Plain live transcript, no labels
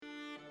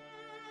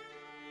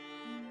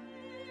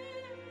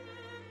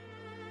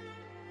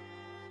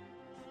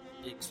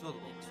Éxodo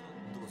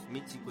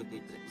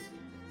 2053.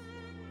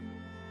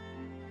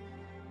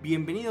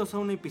 Bienvenidos a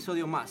un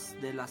episodio más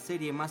de la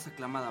serie más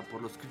aclamada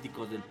por los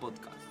críticos del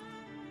podcast,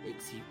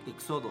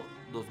 Éxodo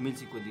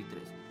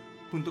 2053,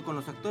 junto con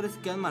los actores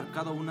que han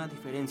marcado una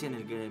diferencia en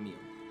el gremio.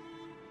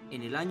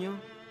 En el año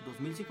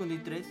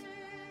 2053,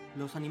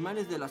 los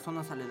animales de las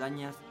zonas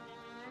aledañas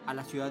a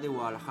la ciudad de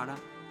Guadalajara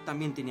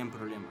también tenían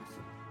problemas.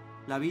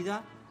 La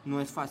vida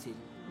no es fácil,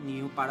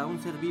 ni para un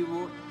ser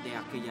vivo de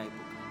aquella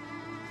época.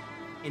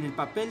 En el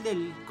papel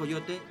del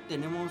coyote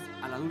tenemos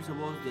a la dulce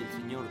voz del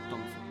señor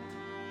Thompson.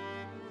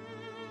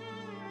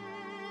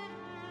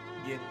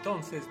 Y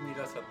entonces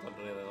miras a tu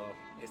alrededor,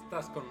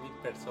 estás con 1000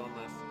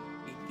 personas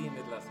y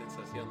tienes la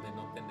sensación de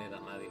no tener a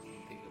nadie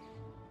contigo.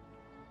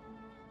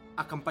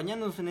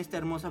 Acompañándonos en esta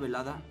hermosa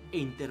velada e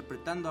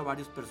interpretando a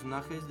varios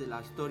personajes de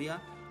la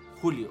historia,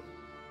 Julio.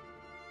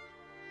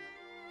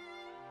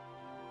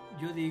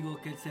 Yo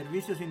digo que el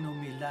servicio sin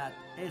humildad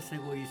es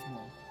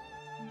egoísmo.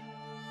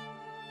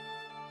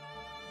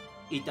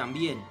 Y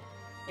también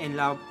en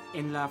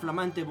la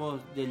flamante voz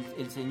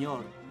del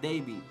señor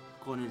David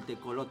con el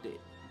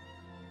tecolote.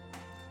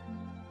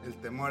 El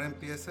temor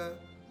empieza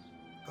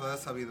toda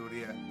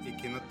sabiduría, y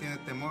quien no tiene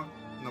temor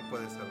no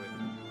puede saber.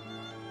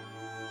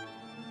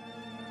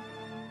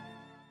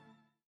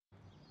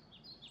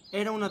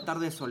 Era una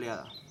tarde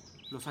soleada.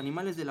 Los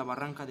animales de la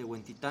barranca de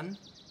Huentitán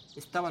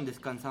estaban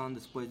descansando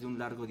después de un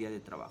largo día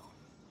de trabajo.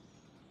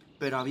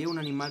 Pero había un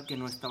animal que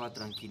no estaba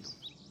tranquilo.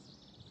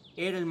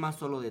 Era el más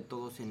solo de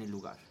todos en el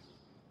lugar,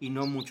 y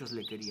no muchos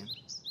le querían.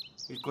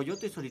 El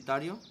coyote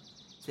solitario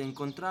se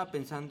encontraba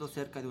pensando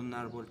cerca de un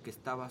árbol que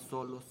estaba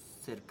solo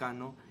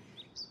cercano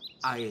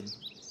a él.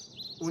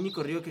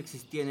 Único río que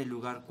existía en el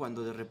lugar,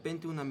 cuando de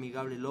repente un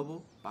amigable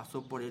lobo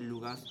pasó por el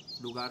lugar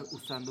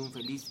usando un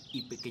feliz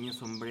y pequeño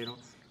sombrero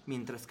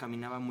mientras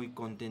caminaba muy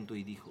contento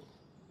y dijo: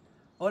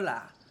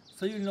 Hola,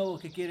 soy un lobo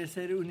que quiere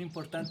ser un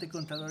importante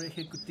contador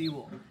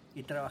ejecutivo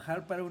y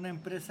trabajar para una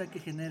empresa que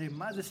genere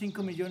más de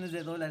 $5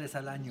 millones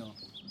al año.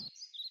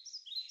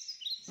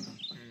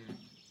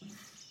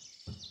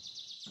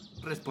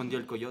 Respondió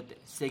el coyote,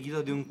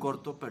 seguido de un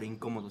corto pero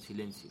incómodo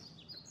silencio.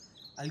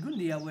 Algún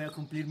día voy a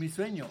cumplir mis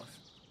sueños,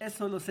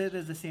 eso lo sé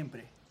desde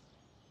siempre.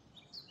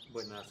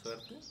 Buena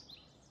suerte.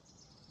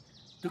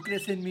 ¿Tú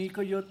crees en mí,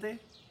 coyote?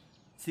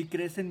 ¿Sí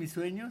crees en mis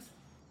sueños?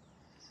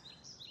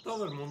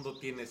 Todo el mundo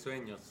tiene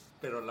sueños,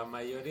 pero la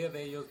mayoría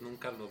de ellos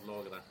nunca los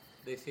logra.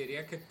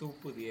 Desearía que tú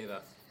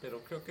pudieras, pero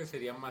creo que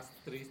sería más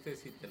triste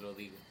si te lo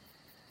digo.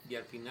 Y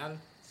al final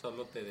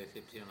solo te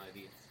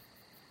decepcionarías.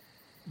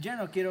 Ya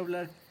no quiero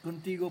hablar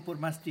contigo por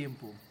más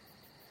tiempo,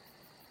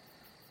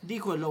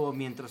 dijo el lobo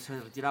mientras se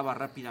retiraba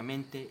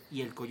rápidamente,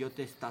 y el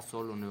coyote está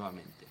solo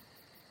nuevamente.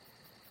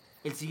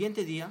 El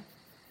siguiente día,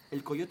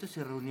 el coyote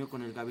se reunió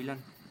con el gavilán,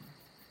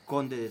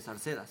 conde de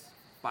Salcedas,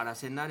 para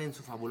cenar en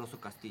su fabuloso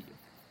castillo.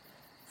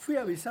 Fui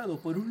avisado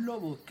por un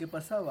lobo que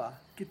pasaba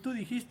que tú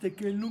dijiste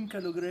que él nunca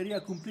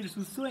lograría cumplir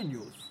sus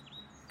sueños.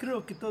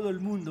 Creo que todo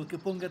el mundo que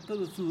ponga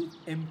todo su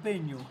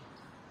empeño,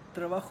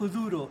 trabajo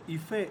duro y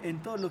fe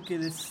en todo lo que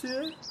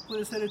desee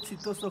puede ser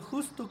exitoso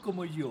justo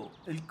como yo,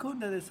 el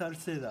conde de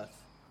Salcedas.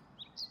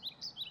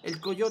 El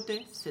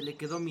coyote se le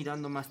quedó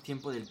mirando más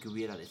tiempo del que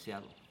hubiera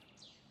deseado.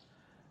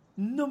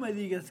 No me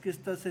digas que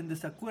estás en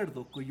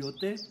desacuerdo,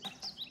 coyote.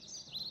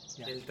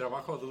 El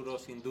trabajo duro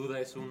sin duda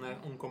es un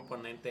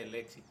componente del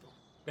éxito,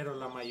 pero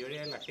la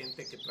mayoría de la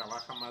gente que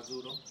trabaja más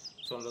duro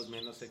son los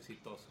menos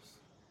exitosos.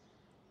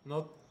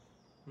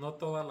 No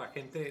toda la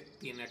gente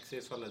tiene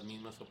acceso a las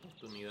mismas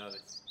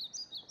oportunidades.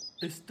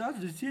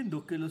 ¿Estás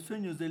diciendo que los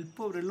sueños del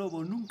pobre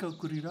lobo nunca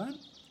ocurrirán?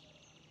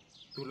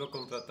 ¿Tú lo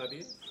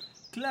contratarías?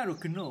 Claro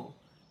que no.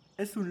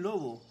 Es un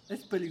lobo,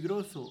 es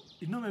peligroso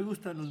y no me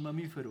gustan los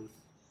mamíferos.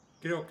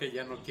 Creo que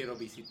ya no quiero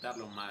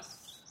visitarlo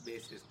más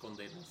veces,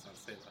 conde de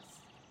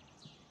Salcedas.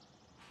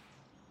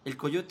 El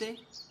coyote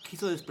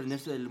quiso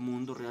desprenderse del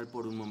mundo real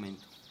por un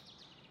momento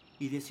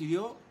y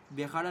decidió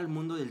viajar al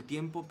mundo del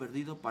tiempo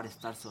perdido para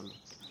estar solo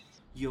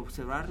y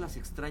observar las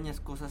extrañas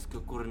cosas que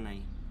ocurren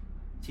ahí.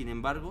 Sin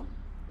embargo,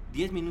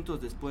 10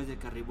 minutos después de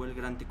que arribó el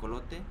gran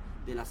tecolote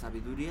de la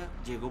sabiduría,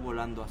 llegó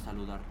volando a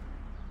saludar.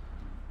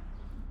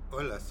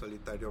 Hola,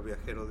 solitario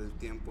viajero del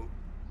tiempo.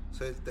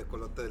 Soy el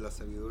tecolote de la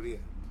sabiduría.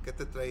 ¿Qué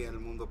te trae al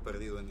mundo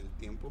perdido en el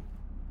tiempo?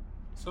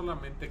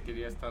 Solamente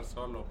quería estar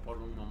solo por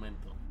un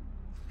momento.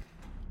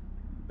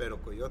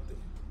 Pero coyote,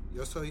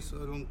 yo soy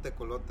solo un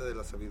tecolote de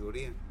la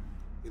sabiduría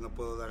y no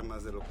puedo dar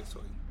más de lo que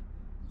soy.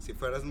 Si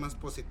fueras más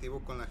positivo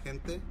con la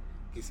gente,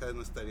 quizás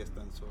no estarías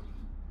tan solo.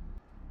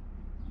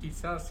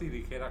 Quizás si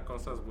dijera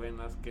cosas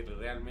buenas que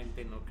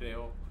realmente no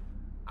creo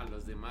a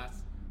los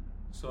demás,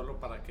 solo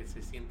para que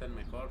se sientan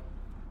mejor,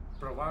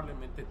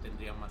 probablemente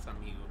tendría más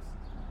amigos,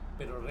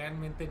 pero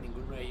realmente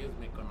ninguno de ellos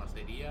me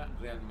conocería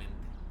realmente,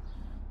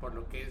 por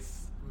lo que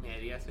me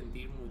haría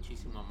sentir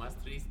muchísimo más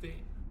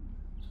triste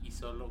y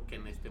solo que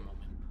en este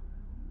momento.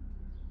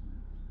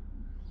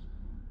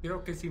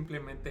 Creo que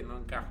simplemente no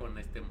encajo en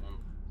este mundo.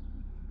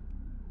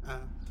 Ah,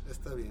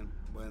 está bien.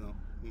 Bueno,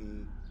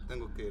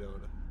 tengo que ir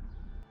ahora.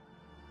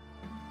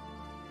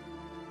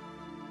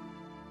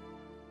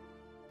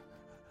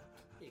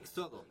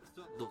 Éxodo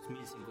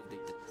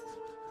 2053.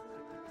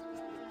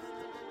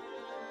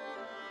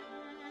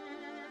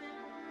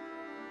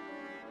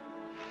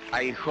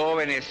 Hay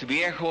jóvenes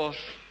viejos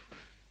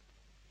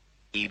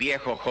y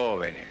viejos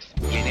jóvenes,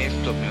 y en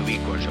esto me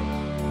ubico yo.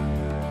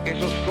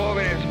 Esos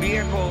jóvenes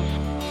viejos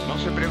no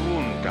se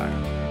preguntan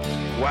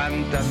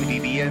cuántas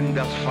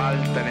viviendas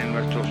faltan en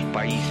nuestros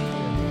países,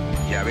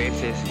 y a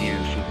veces ni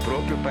en su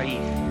propio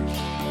país.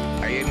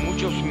 Hay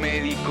muchos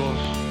médicos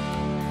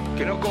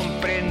que no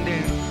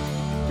comprenden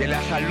que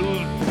la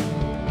salud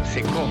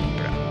se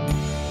compra,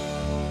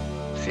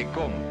 se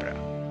compra,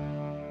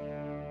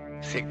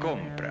 se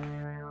compra.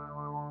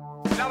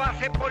 La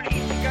base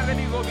política de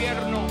mi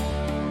gobierno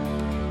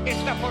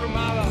está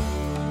formada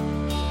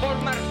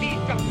por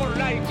marxistas, por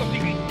laicos y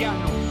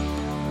cristianos.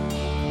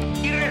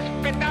 Y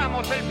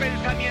respetamos el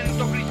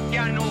pensamiento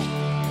cristiano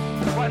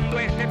cuando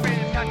ese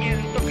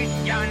pensamiento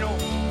cristiano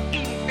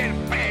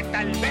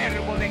interpreta el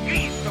verbo de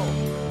Cristo.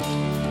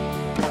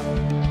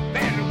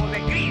 Verbo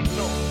de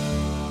Cristo.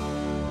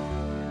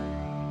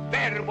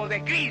 Verbo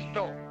de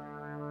Cristo.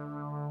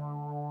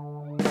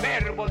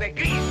 Verbo de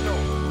Cristo.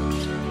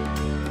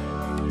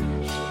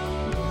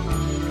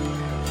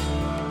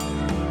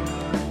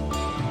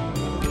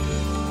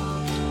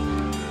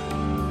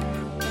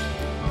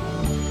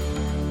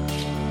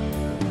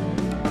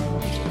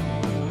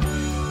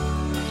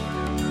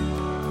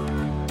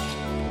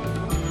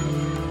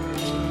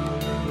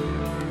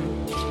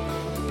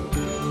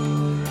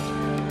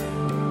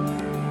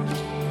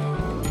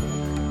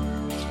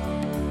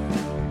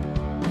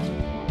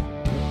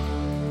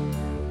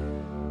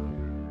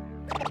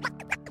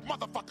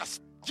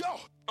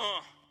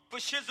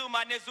 Shizzle,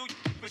 my nizzle,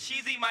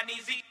 Bashizi, my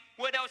nizi.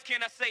 What else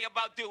can I say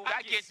about dude?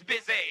 I get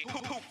busy.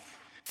 Poof, poof.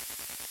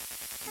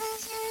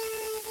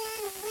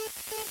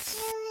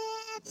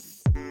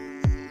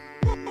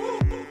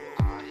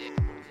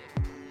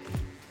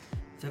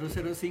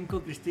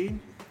 005,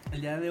 Cristín.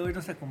 El día de hoy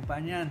nos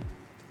acompañan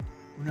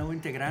un nuevo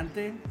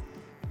integrante.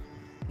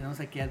 Tenemos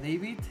aquí a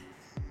David.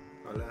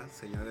 Hola,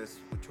 señores,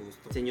 mucho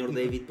gusto. Señor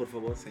David, por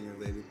favor. Señor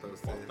David, para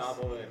ustedes.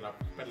 Portado de la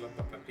Perla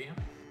Tapatía.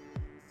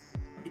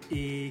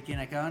 Y quien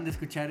acaban de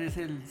escuchar es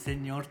el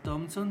señor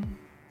Thompson.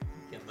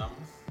 Aquí andamos,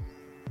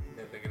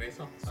 de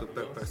regreso. Super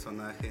Saludos.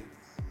 personaje.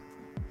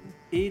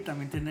 Y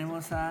también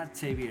tenemos a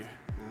Xavier.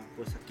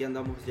 Pues aquí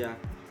andamos ya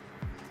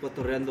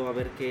cotorreando a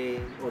ver qué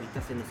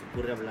ahorita se nos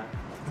ocurre hablar.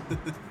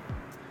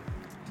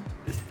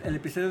 El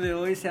episodio de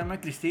hoy se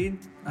llama Cristín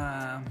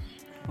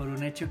por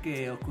un hecho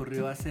que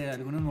ocurrió hace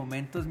algunos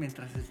momentos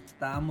mientras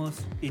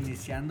estábamos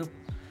iniciando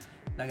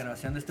la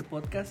grabación de este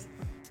podcast.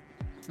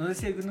 No sé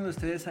si alguno de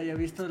ustedes haya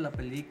visto la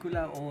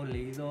película o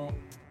leído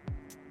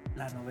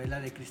la novela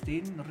de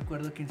Cristín. No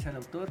recuerdo quién sea el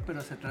autor,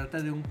 pero se trata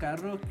de un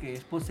carro que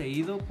es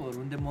poseído por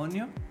un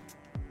demonio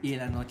y en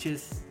las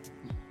noches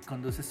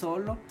conduce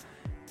solo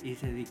y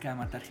se dedica a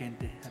matar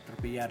gente, a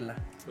atropellarla.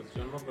 Pues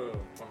yo no lo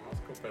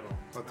conozco, pero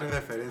Otra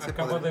referencia.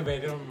 acabo de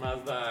ver un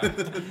Mazda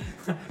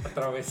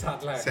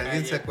atravesar la Si calle.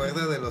 alguien se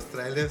acuerda de los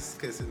trailers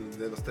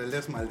de los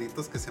trailers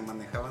malditos que se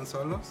manejaban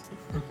solos,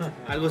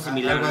 Algo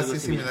similar. algo así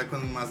similar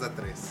con un Mazda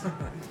 3.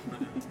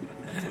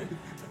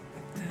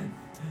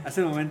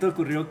 Hace un momento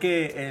ocurrió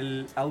que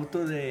el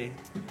auto de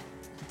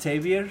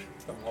Xavier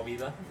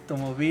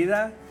tomó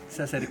vida,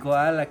 se acercó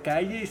a la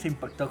calle y se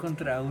impactó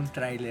contra un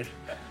tráiler.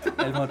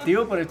 El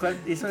motivo por el cual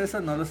hizo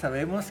eso no lo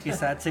sabemos.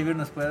 Quizá Xavier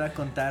nos pueda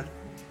contar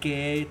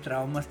qué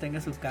traumas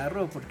tenga su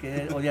carro o por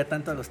qué odia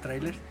tanto a los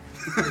trailers.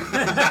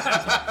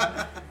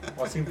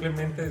 O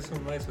simplemente es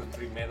uno de sus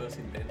primeros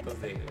intentos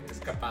de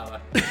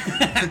escapada.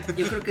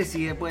 Yo creo que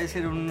sí, puede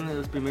ser uno de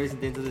los primeros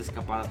intentos de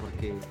escapada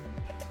porque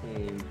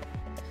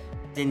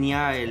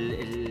tenía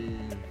el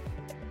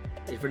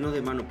freno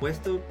de mano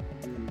puesto,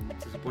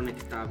 se supone que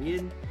estaba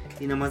bien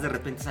y nada más de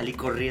repente salí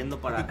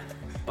corriendo para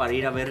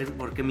ir a ver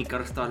por qué mi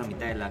carro estaba a la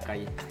mitad de la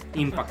calle,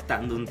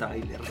 impactando un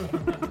tráiler.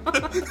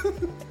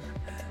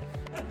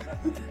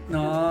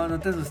 ¿No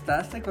te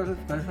asustaste? ¿Cuáles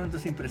fueron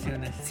tus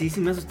impresiones? Sí,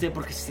 me asusté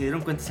porque si se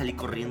dieron cuenta salí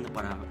corriendo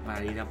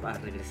para ir a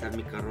regresar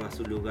mi carro a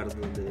su lugar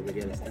donde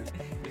debería de estar.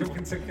 Yo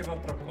pensé que era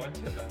otro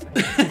coche,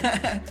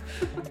 ¿verdad?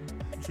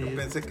 Sí. Yo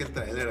pensé que el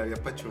trailer había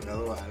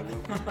apachurrado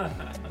algo.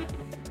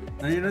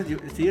 No, yo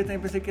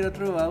también pensé que era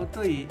otro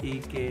auto y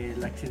que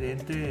el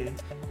accidente,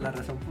 la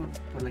razón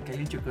por la que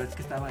alguien chocó es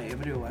que estaba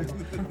ebrio o algo.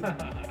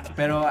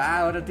 Pero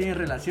ahora tiene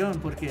relación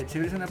porque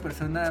Xavier es una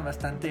persona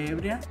bastante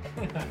ebria.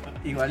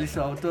 Igual y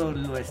su auto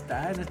lo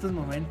está en estos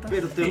momentos.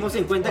 Pero tenemos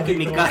en cuenta que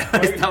mi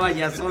carro estaba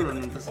ya solo,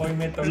 ¿no? Entonces, Hoy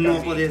me toca no a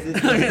mí. podía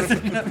ser.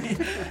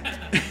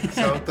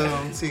 Su auto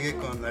aún sigue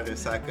con la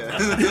resaca.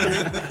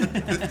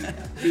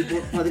 Sí,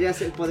 podría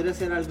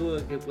ser algo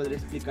que podría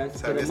explicar, pero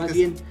 ¿Sabes más que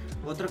bien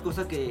otra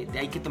cosa que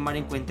hay que tomar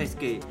en cuenta es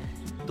que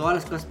todas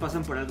las cosas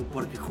pasan por algo,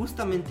 porque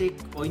justamente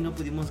hoy no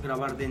pudimos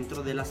grabar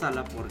dentro de la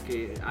sala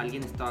porque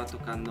alguien estaba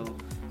tocando,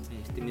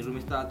 mi roomie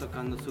estaba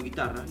tocando su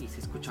guitarra y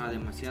se escuchaba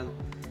demasiado.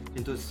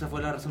 Entonces esa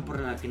fue la razón por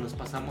la que nos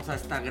pasamos a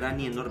esta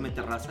gran y enorme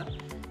terraza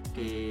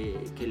que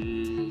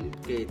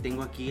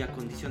tengo aquí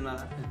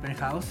acondicionada. El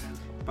penthouse.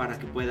 para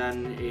que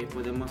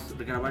podemos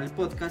grabar el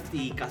podcast.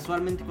 Y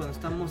casualmente cuando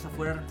estamos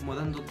afuera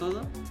acomodando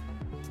todo,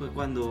 fue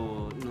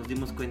cuando nos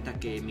dimos cuenta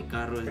que mi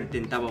carro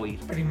intentaba huir.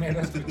 Primero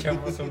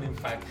escuchamos un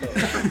impacto.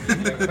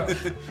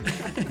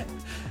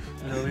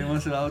 Lo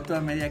vimos su auto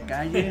a media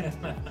calle.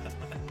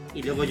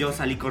 Y luego yo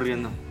salí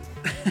corriendo.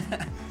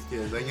 Y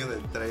el dueño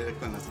del trailer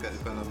con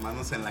las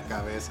manos en la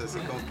cabeza, así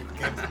como que...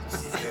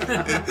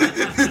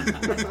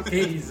 ¿Qué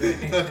hice?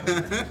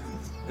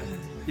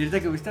 Y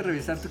ahorita que fuiste a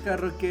revisar tu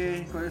carro,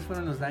 ¿cuáles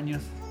fueron los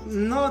daños?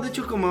 No, de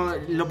hecho, como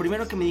lo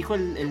primero que me dijo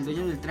el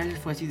dueño del tráiler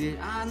fue así de,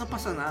 no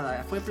pasa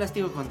nada, fue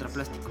plástico contra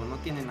plástico, no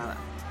tiene nada.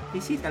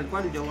 Y sí, tal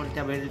cual, yo volteé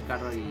a ver el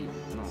carro y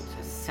no,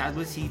 o sea,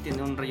 algo sí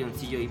tenía un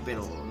rayoncillo ahí,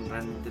 pero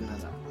realmente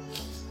nada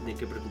de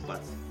qué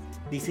preocuparse.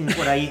 Dicen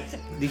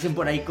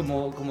por ahí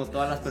como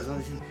todas las personas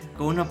dicen,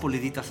 con una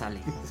pulidita sale.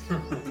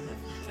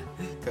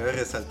 Cabe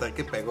resaltar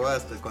que pegó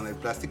hasta con el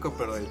plástico,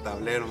 pero del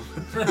tablero.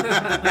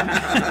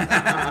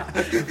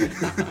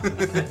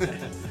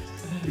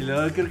 Y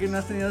luego creo que no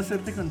has tenido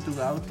suerte con tu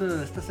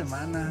auto esta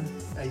semana.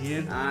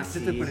 Ayer se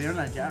sí. te perdieron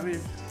las llaves.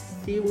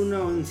 Sí, hubo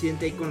un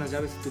incidente ahí con las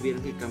llaves y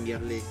tuvieron que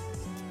cambiarle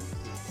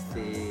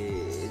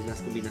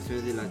las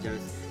combinaciones de las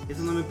llaves.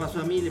 Eso no me pasó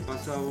a mí, le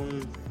pasó a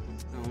un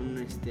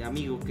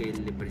amigo que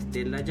le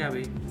presté la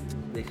llave,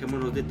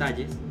 dejemos los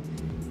detalles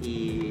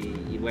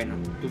y bueno,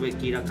 tuve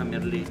que ir a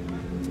cambiarle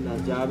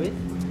las llaves,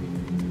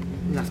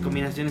 las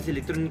combinaciones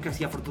electrónicas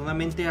y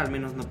afortunadamente al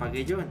menos no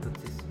pagué yo,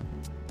 entonces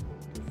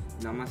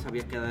nada más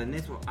había quedado en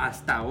eso,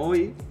 hasta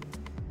hoy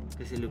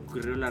que se le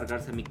ocurrió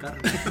largarse a mi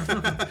carro.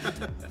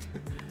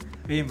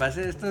 Y en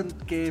base a esto,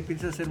 ¿qué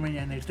piensas hacer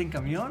mañana? ¿Irte en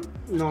camión?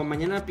 No,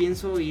 mañana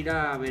pienso ir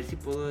a ver si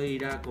puedo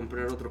ir a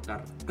comprar otro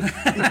carro.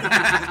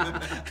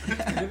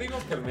 Yo digo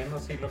que al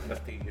menos sí lo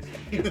castigues.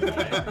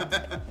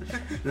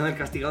 No, el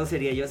castigado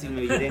sería yo si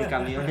me viniera en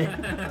camión.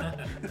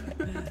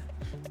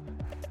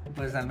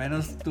 Pues al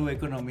menos tu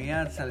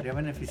economía saldría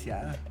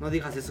beneficiada. No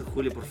digas eso,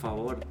 Julio, por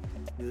favor.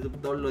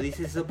 Lo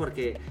dices eso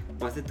porque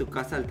vas de tu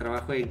casa al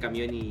trabajo en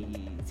camión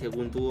y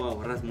según tú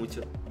ahorras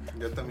mucho.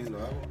 Yo también lo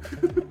hago.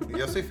 Y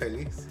yo soy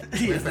feliz.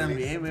 Y yo Muy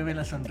también, bebe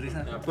la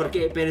sonrisa.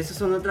 Pero esas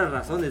son otras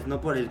razones, no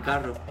por el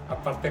carro.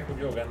 Aparte,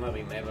 Julio gana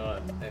dinero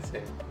en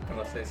ese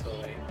proceso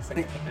de ese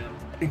camión.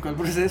 ¿En cuál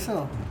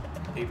proceso?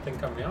 Irte en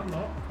camión,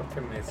 ¿no?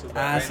 Porque me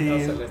sube Sí.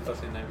 el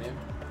estacionamiento.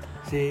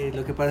 Sí,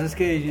 lo que pasa es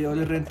que yo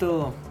le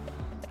rento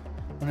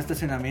un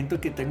estacionamiento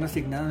que tengo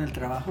asignado en el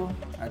trabajo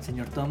al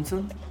señor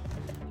Thompson.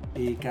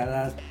 Y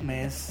cada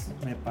mes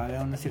me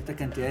paga una cierta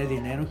cantidad de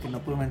dinero que no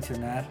puedo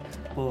mencionar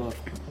por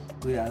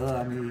cuidado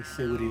a mi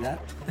seguridad.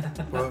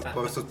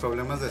 Por sus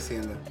problemas de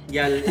Hacienda. Y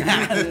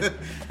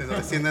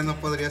Hacienda no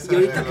podría y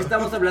saberlo. ahorita que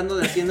estamos hablando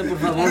de Hacienda, por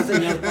favor,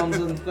 señor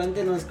Thompson,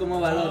 cuéntenos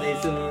cómo va lo de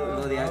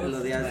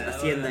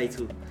Hacienda y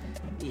su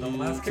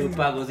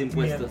pagos de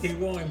impuestos. Mi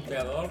antiguo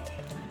empleador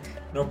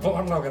no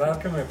puedo lograr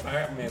que me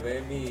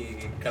dé mi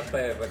carta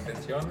de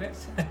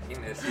retenciones y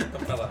necesito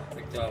para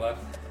declarar.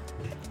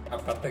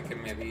 Aparte que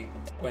me di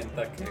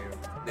cuenta que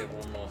debo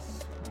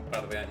un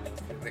par de años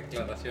de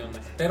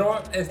declaraciones.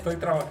 Pero estoy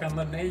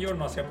trabajando en ello,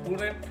 no se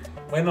apuren.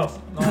 Bueno,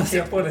 no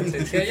se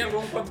apuren. Si hay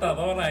algún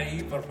contador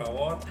ahí, por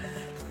favor,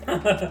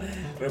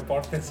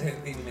 repórtense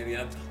de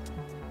inmediato.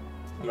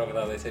 Lo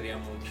agradecería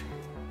mucho.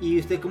 ¿Y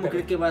usted cómo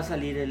cree que va a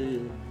salir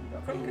el...? Yo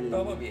creo que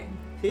todo bien.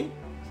 ¿Sí?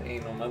 Sí,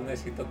 nomás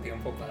necesito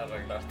tiempo para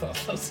arreglar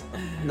todos.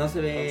 No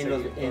se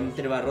ve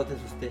entre barrotes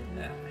usted.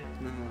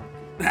 No.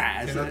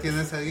 Si no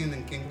tienes a alguien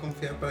en quien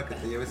confiar para que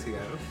te lleve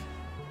cigarros.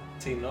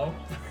 Si no,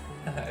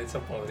 eso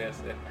podría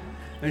ser.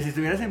 Pero si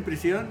estuvieras en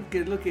prisión,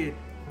 ¿qué es lo que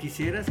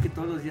quisieras que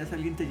todos los días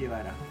alguien te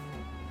llevara?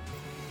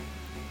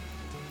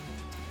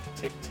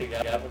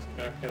 Cigarros,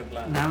 creo que es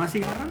la... ¿Nada más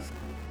cigarros?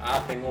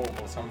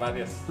 son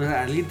varias. Pues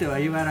alguien te va a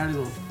llevar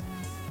algo.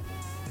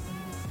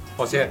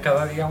 O sea,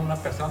 cada día una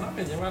persona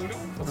me lleva algo.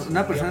 Pues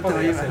Una persona te va a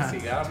podría llevar,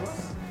 ser cigarros.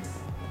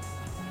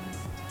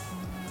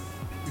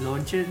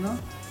 Lonches, ¿no?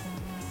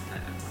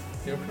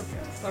 Yo creo que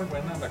va a estar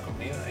buena la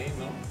comida ahí,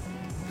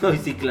 ¿no? Ay,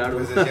 sí, claro.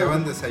 Pues les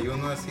llevan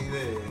desayuno así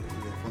de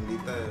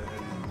fondita en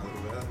la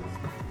madrugada.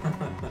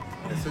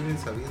 Eso es bien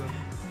sabido.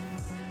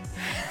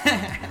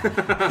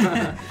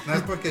 No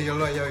es porque yo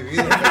lo haya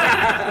vivido,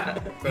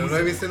 pero lo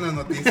he visto en las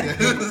noticias.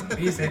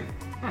 Dicen.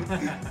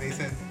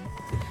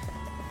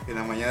 En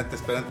la mañana te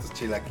esperan tus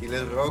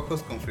chilaquiles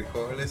rojos con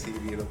frijoles y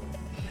viro.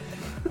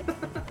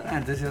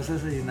 Entonces vas a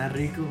desayunar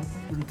rico.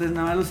 Entonces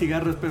nada más los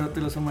cigarros, pero ¿te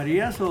los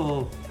fumarías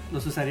o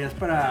los usarías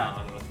para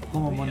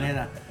como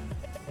moneda?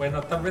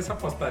 Bueno, tal vez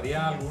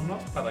apostaría a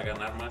algunos para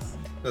ganar más.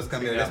 Los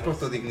cambiarías por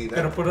tu dignidad.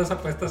 Pero puras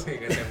apuestas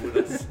que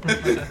seguras.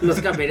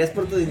 ¿Los cambiarías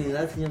por tu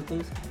dignidad, señor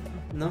Thompson?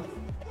 ¿No?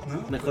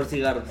 ¿No? Mejor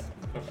cigarros.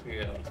 Mejor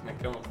cigarros. Me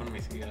quedo con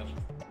mis cigarros.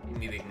 Y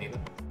mi dignidad.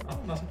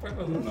 No se puede.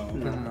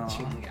 No.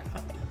 Chinga.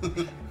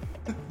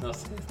 No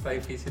sé, está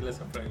difícil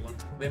esa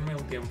pregunta. Denme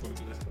un tiempo y les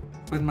contesto.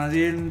 Pues más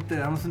bien te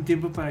damos un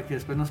tiempo para que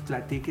después nos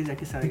platiques, ya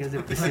que salgas de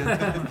prisión,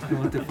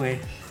 cómo te fue.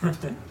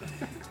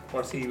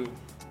 Por si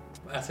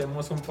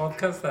hacemos un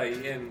podcast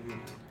ahí en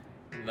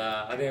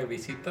la área de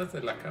visitas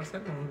de la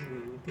cárcel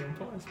un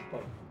tiempo es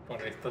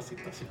por esta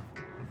situación.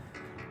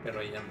 Pero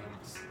ahí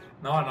andamos.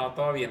 No,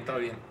 todo bien.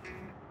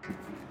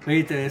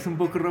 Oye, te ves un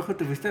poco rojo,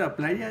 ¿te fuiste a la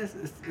playa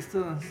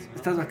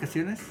estas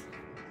vacaciones?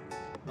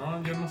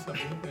 No, yo no salí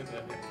de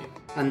aquí.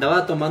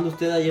 ¿Andaba tomando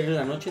usted ayer en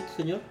la noche,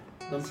 señor?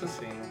 Entonces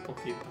sí, un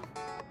poquito.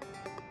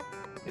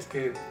 Es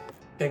que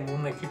tengo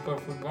un equipo de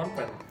fútbol,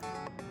 pero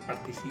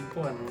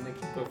participo en un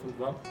equipo de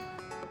fútbol.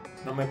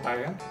 No me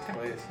pagan,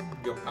 pues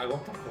yo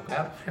pago por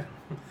jugar.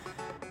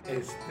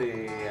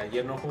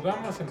 Ayer no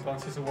jugamos,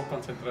 entonces hubo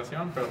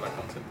concentración, pero la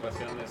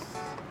concentración es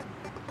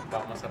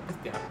vamos a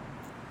pistear.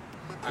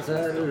 O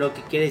sea, lo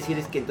que quiere decir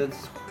es que entonces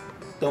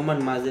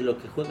toman más de lo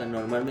que juegan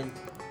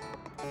normalmente.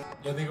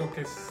 Yo digo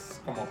que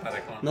es como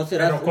para ¿No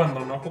será pero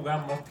cuando no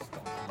jugamos, pues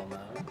tomamos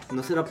nada.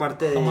 No será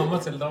parte de...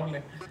 Tomamos el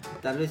doble.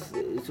 Tal vez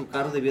su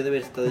carro debió de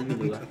haber estado en mi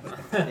lugar.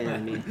 En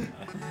el mío.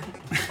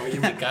 Oye,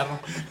 mi carro.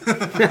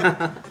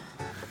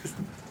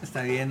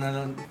 Está bien,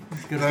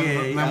 creo No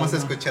que hemos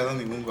escuchado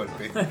ningún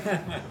golpe.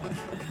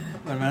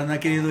 Bueno, no ha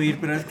querido ir,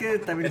 pero es que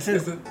también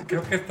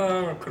creo que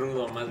estaba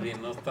crudo, más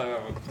bien, no estaba...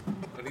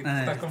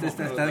 Ahorita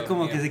está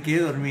como que se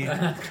quiere dormir.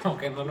 Como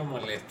que no lo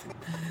moleste.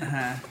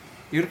 Ajá.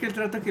 Yo creo que el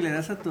trato que le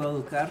das a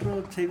tu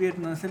carro, Xavier,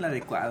 no es el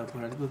adecuado.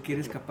 Por algo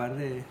quiere escapar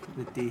de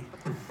ti.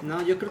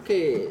 No, no creo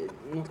que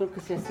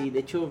sea así. De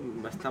hecho,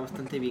 está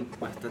bastante bien,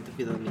 bastante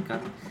cuidado mi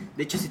carro.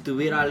 De hecho, si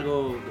tuviera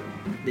algo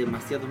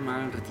demasiado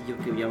mal al ratillo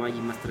que ya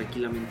vaya más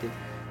tranquilamente,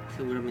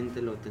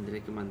 seguramente lo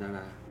tendré que mandar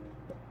a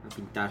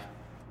pintar.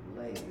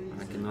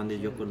 Para que no ande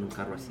yo con un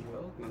carro así.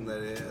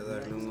 Mandaré a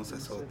darle unos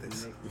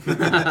azotes.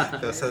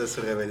 Causa de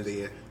su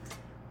rebeldía.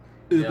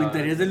 ¿Lo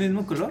pintarías del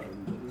mismo color?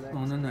 ¿O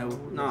uno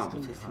nuevo? No,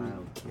 pues sí.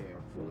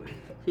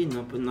 Sí,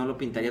 no, pues no lo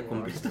pintaría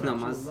completo, nada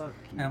más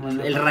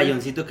El el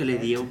rayoncito que le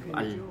dio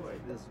al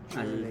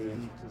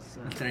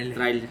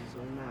trailer.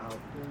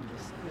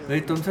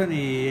 Oye, Thompson,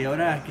 ¿y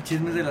ahora qué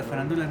chismes de las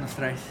farándulas nos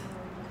traes?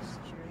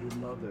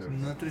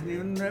 ¿No traes ni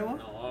un nuevo?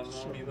 No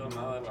he oído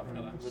nada de la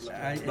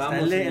farándula. Está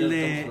Vamos,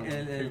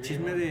 el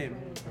chisme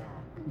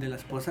de la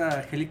esposa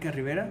Angélica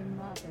Rivera,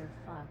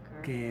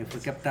 que fue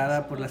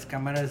captada por las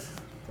cámaras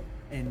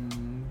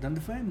en...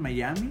 ¿Dónde fue? ¿En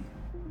Miami?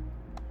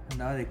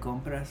 Andaba de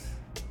compras.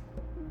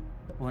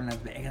 O en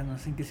Las Vegas, no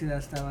sé en qué ciudad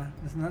estaba.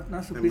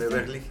 ¿No supiste? En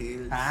Beverly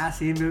Hills. Ah,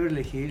 sí, en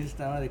Beverly Hills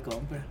estaba de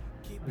compra.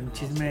 Un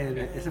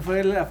chisme. Ese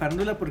fue la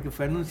farándula porque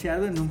fue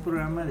anunciado en un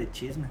programa de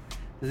chisme.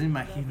 Entonces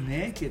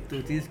imaginé que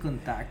tú tienes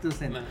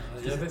contactos en... No,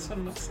 yo de eso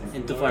no sé.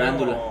 En tu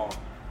farándula.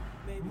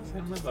 ¿Cómo se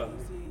llama la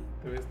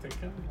TV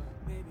Azteca?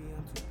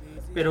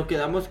 Pero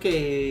quedamos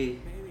que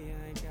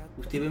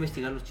usted iba a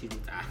investigar los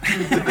chismes.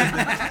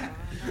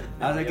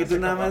 O sea que tú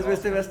nada más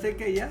ves TV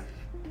Azteca y ya.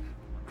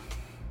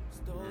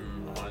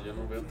 No, yo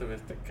no veo TV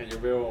Azteca, yo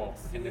veo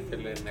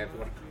NFL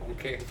Network,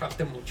 aunque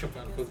falte mucho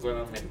para el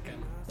fútbol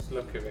americano, es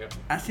lo que veo.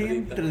 Ah, siguen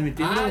ahorita.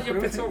 transmitiendo. Ya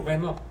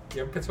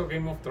empezó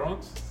Game of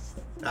Thrones.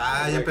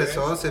 Ah, ya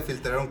empezó, se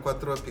filtraron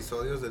 4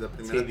 episodios de la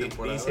primera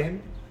temporada.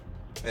 Dicen,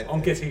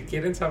 aunque si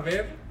quieren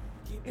saber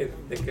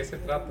de qué se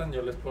tratan,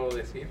 yo les puedo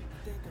decir.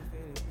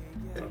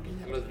 Porque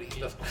ya los vi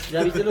los 4.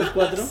 ¿Ya viste los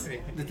 4? Sí.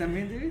 ¿Tú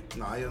también, David?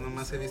 No, yo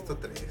nomás he visto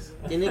 3.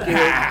 Tiene que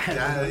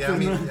ver.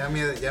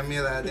 Ya mi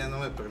edad ya no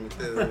me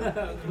permite ver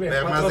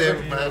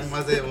 4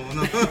 más de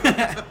uno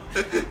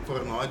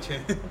por noche.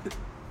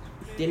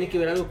 ¿Tiene que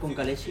ver algo con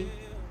Kaleshi?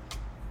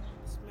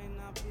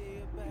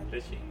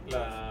 Pues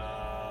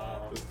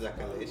la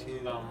Kaleshi,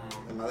 la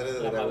madre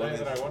de la dragones. madre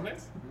de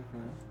dragones.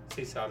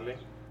 Sí sale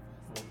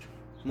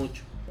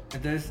mucho.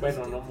 Entonces,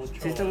 Bueno, no mucho.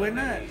 ¿sí está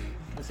buena?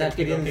 O sea,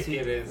 querían ¿Qué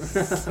decir. quieres?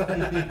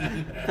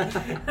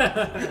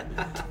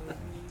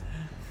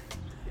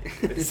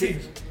 Sí.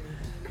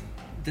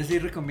 ¿Entonces sí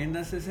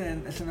recomiendas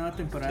esa nueva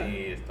temporada? Sí,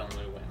 está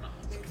muy bueno.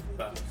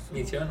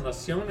 Nos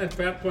hicieron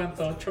esperar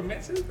 ¿cuánto? 8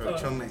 meses.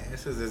 8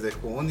 meses, desde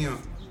junio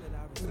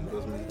del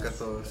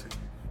 2014.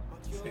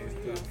 Sí,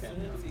 estuvo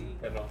cañón.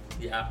 Pero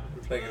ya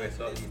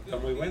regresó y está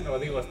muy bueno.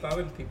 Digo, estaba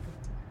el tipo.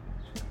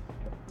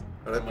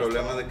 Ahora el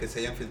problema de que se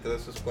hayan filtrado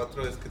esos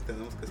 4 es que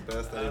tenemos que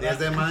esperar hasta el 10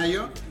 de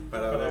mayo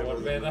para ver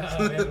volver a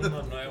ver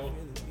uno nuevo.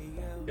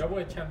 Yo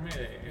voy a echarme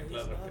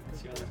las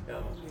repeticiones cada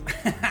uno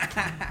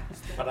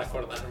para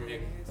acordarme,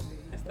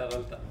 estar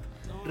al tanto.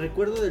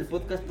 Recuerdo del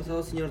podcast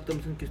pasado, señor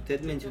Thompson, que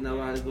usted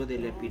mencionaba algo de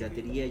la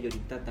piratería y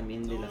ahorita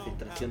también de la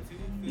filtración.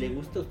 ¿Le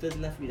gusta a usted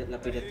la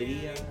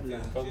piratería?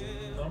 Pues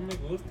no me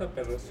gusta,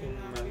 pero es un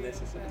mal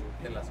necesario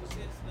de la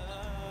sociedad.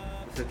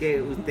 O sea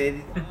que usted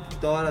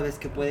toda la vez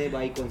que puede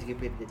va y consigue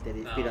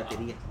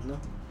piratería, ¿no?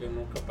 Yo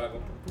nunca pago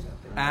por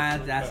piratería. Ah,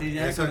 ya, sí,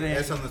 ya eso, recordé.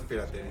 eso no es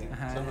piratería.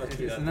 Ajá, Eso no es es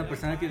piratería. una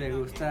persona que le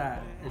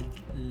gusta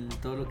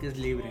todo lo que es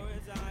libre.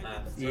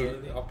 Y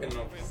el open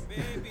office.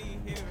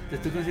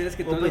 Entonces, ¿tú consideras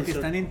que todo lo que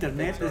está en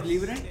internet es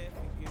libre?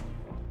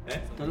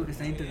 Todo lo que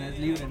está en internet es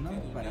libre, ¿no?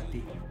 Para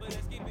ti.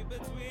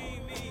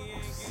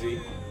 Sí.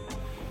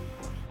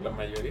 La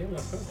mayoría de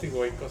las cosas,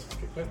 digo, hay cosas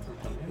que cuestan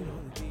también,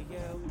 ¿no?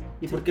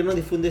 ¿Y por qué no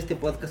difunde este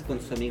podcast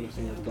con sus amigos,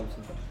 señor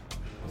Thompson?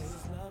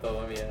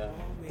 Todavía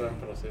Todo en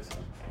proceso.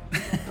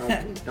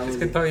 Estamos Es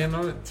que todavía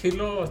no, sí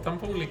lo están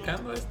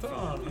publicando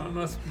esto,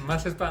 no es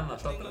más es para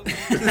nosotros.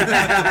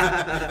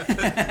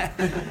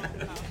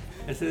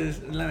 Esa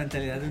es la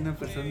mentalidad de una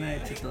persona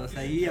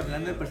exitosa. Y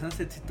hablando de personas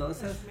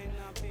exitosas,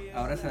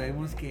 ahora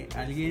sabemos que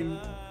alguien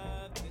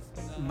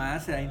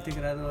más se ha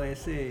integrado a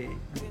ese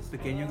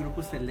pequeño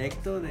grupo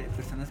selecto de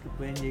personas que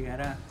pueden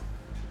llegar a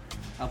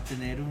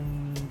obtener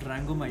un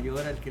rango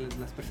mayor al que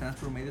las personas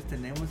promedios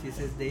tenemos, y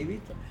ese es David.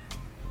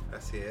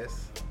 Así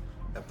es.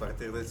 A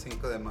partir del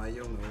 5 de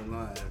mayo me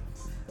uno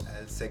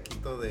al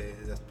séquito de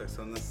las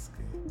personas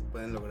que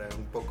pueden lograr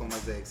un poco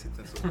más de éxito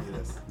en sus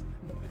vidas.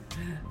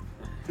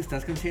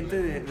 ¿Estás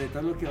consciente de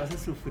todo lo que vas a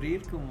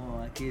sufrir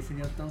como aquí el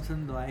señor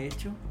Thompson lo ha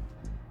hecho?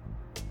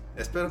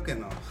 Espero que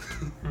no.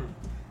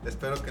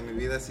 Espero que mi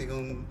vida siga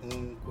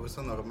un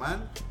curso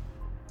normal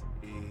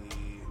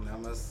y nada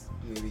más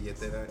mi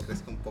billetera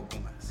crezca un poco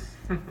más.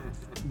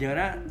 Y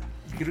ahora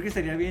creo que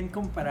estaría bien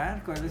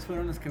comparar cuáles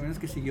fueron los caminos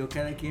que siguió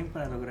cada quien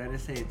para lograr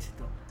ese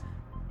éxito.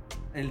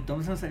 El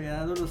Thompson nos había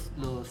dado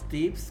los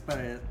tips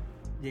para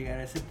llegar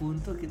a ese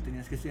punto, que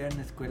tenías que estudiar en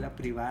una escuela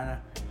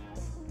privada.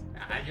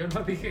 Yo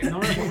no dije, no.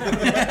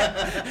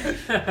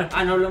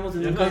 no hablamos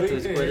Yo nunca no de tu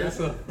dije escuela.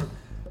 eso.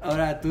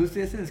 Ahora, ¿tú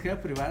estudiaste en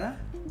escuela privada?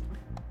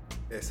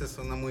 Esa es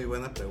una muy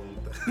buena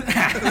pregunta.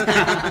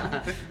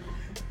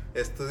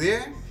 Estudié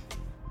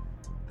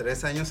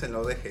 3 años en la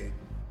ODG,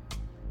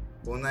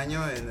 1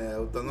 año en la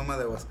Autónoma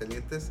de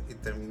Aguascalientes y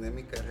terminé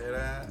mi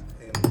carrera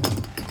en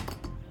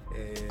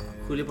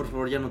Julio, por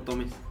favor, ya no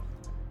tomes.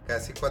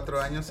 casi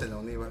 4 años en la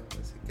UNIVA,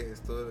 así que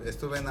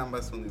estuve en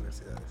ambas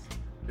universidades,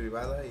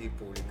 privada y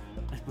pública.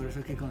 Es por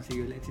eso que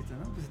consiguió el éxito,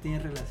 ¿no? Pues tiene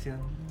relación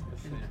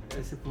Sí. a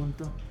ese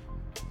punto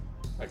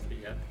Para que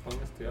ya te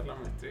pongas a estudiar la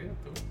maestría,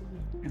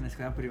 tú. en la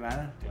escuela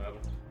privada. Claro.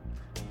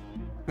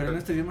 Pero no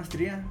estudió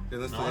maestría. Yo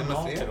no estudié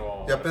No, maestría.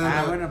 pero- Yo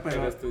apenas bueno, Pero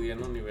pero estudié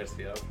en la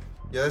universidad.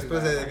 ya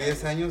después de privada.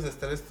 10 años de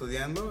estar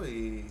estudiando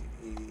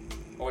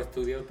O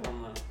estudié otra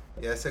más.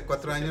 y hace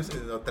 4 años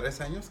o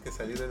 3 años que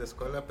salí de la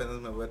escuela,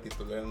 apenas me voy a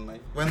titular en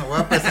mayo. Bueno, voy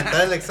a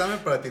presentar el examen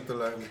para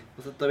titularme,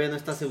 O sea, todavía no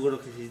está seguro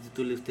que se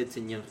titule usted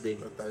señor David.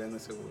 pero todavía no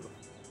es seguro.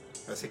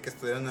 Así que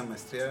estudiar una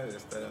maestría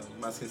está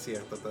más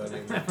incierto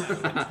todavía.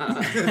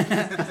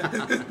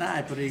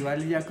 nada, pero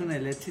igual ya con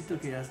el éxito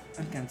que has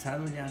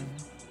alcanzado ya.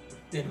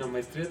 En la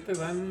maestría te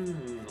dan,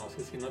 no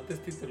sé si no te has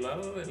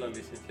titulado de la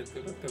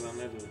licenciatura, te dan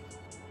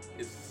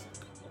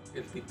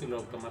el título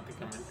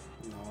automáticamente.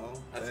 No,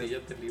 Así ya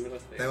te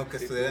libras de tengo que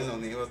ese estudiar en la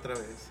título. UNIVA otra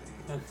vez.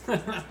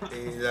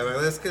 Y la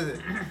verdad es que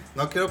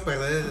no quiero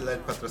perder el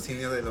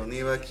patrocinio de la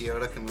UNIVA aquí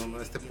ahora que me uno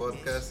a este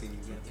podcast y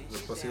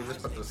los posibles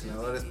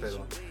patrocinadores,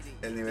 pero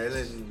el nivel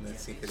en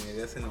las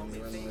ingenierías en la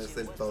UNIVA no es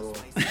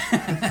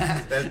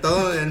del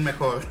todo el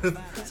mejor,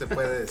 se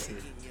puede decir.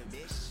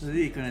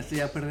 Y con esto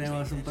ya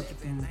perdemos un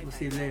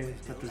posible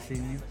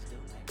patrocinio.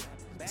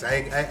 O sea,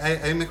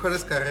 hay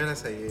mejores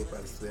carreras ahí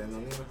para estudiar en la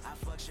UNIVA,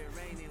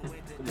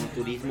 Como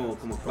turismo o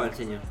como cuál,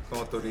 señor.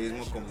 como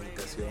turismo,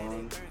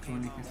 comunicación.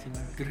 Comunicación.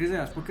 Creo que es de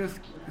las pocas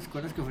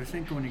escuelas que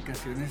ofrecen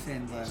comunicaciones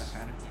en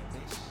Guadalajara.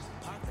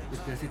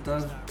 Pues casi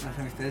todas las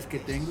amistades que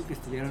tengo que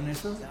estudiaron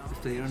eso,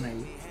 estudiaron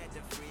ahí.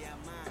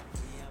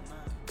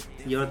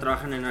 Y ahora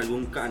trabajan en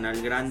algún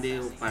canal grande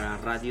o para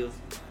radios,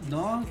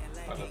 No,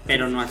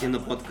 pero no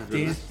haciendo podcast,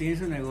 ¿verdad? tiene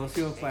su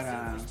negocio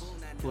para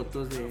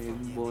fotos de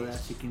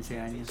bodas y 15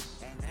 años.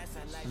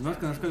 Además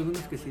conozco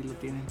algunos que sí lo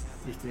tienen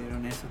y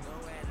estudiaron eso.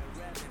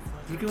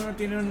 Creo que uno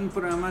tiene un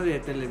programa de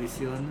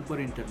televisión por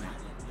internet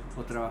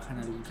o trabaja en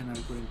algún canal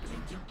por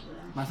internet.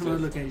 Más o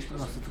menos lo que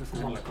nosotros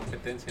Como hacemos. la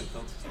competencia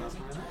entonces, más o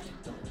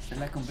menos. Es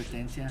la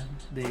competencia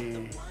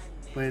de,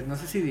 pues no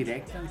sé si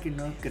directa, que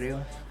no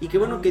creo. Y qué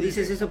bueno que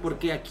dices eso,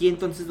 porque aquí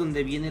entonces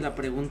donde viene la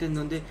pregunta, en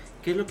donde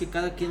qué es lo que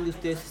cada quien de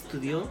ustedes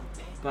estudió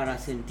para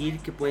sentir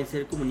que pueden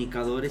ser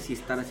comunicadores y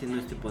estar haciendo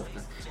este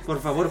podcast. Por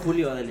favor,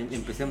 Julio, adelante,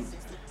 empecemos.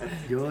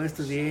 Yo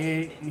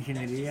estudié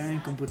ingeniería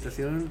en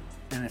computación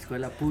en la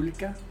escuela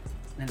pública,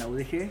 en la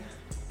UDG,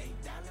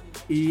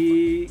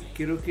 y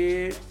creo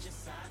que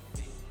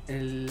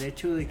el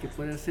hecho de que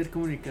pueda ser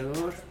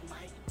comunicador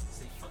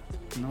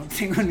no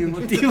tengo ni un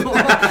motivo.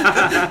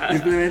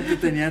 Simplemente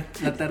tenía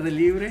la tarde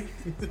libre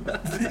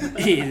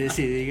y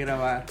decidí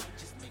grabar.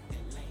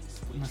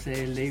 No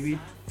sé, el David.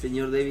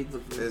 Señor David,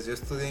 por favor. Pues yo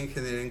estudié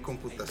ingeniería en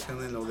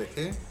computación en la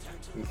UDG,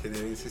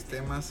 ingeniería en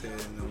sistemas en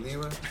la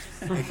UNIVA,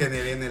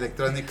 ingeniería en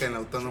electrónica en la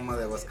Autónoma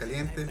de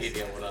Aguascalientes. Y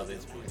de ahora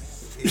después.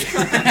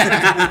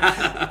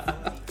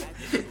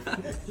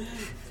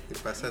 Y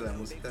pasa la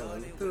música,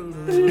 ¿vale?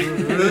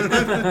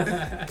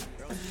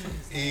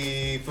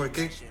 ¿Y por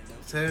qué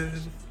ser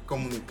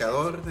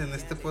comunicador en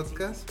este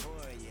podcast?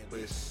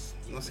 Pues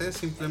no sé,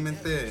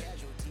 simplemente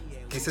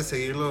quise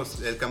seguir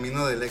el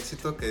camino del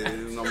éxito que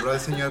nombró el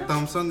señor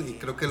Thompson y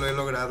creo que lo he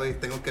logrado y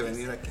tengo que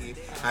venir aquí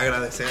a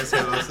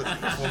agradecérselos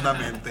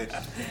profundamente.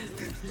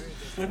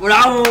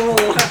 ¡Bravo!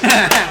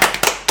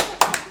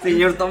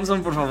 Señor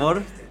Thompson, por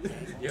favor.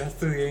 Yo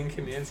estudié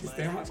ingeniería en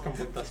sistemas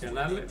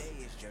computacionales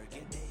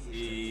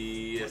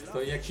Y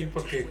estoy aquí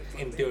porque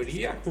en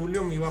teoría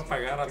Julio me iba a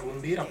pagar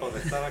algún día por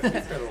estar aquí,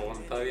 pero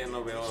todavía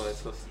no veo de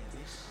esos.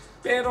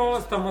 Pero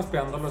estamos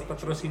esperando los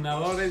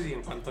patrocinadores y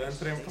en cuanto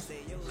entren, pues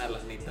una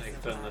lanita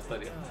extra no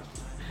estaría mal.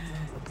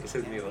 Ese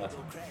es mi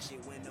razón.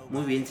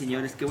 Muy bien,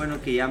 señores, qué bueno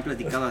que ya han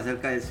platicado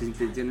acerca de sus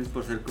intenciones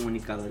por ser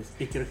comunicadores.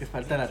 Y creo que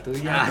falta la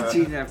tuya. Ah,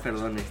 sí,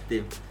 perdón,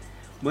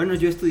 Bueno,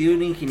 yo estudié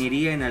una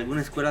ingeniería en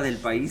alguna escuela del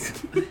país.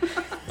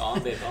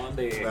 ¿Dónde?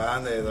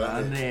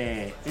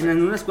 ¿Dónde?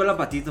 En una escuela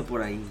patito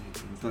por ahí.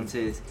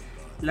 Entonces,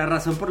 la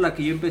razón por la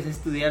que yo empecé a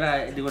estudiar,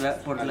 ¿Al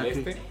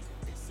este?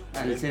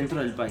 al centro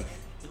del país.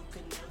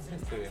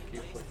 De aquí,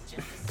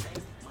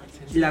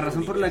 pues. La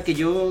razón por la que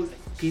yo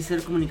quise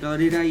ser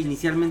comunicador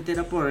inicialmente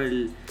era por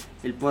el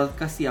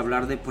podcast y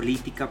hablar de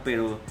política,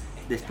 pero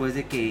después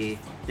de que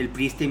el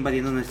PRI está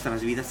invadiendo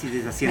nuestras vidas y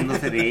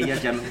deshaciéndose de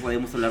ellas, ya no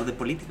podemos hablar de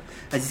política.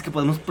 Así es que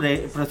podemos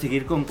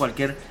proseguir con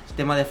cualquier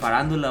tema de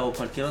farándula o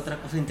cualquier otra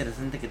cosa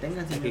interesante que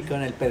tengan. ¿Sí? Aquí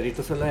con el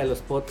Pedrito Sola de los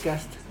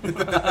podcasts. No,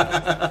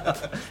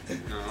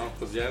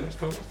 pues ya los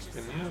juegos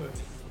que tenía, güey.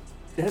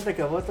 ¿Ya se te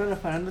acabó toda la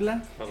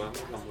farándula?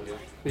 Farándula murió.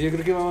 Pues yo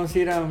creo que vamos a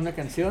ir a una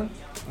canción.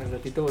 Al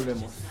ratito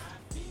volvemos.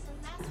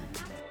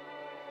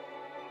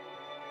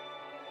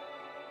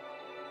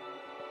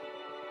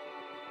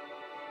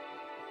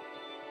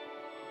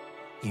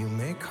 You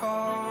may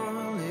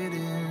call it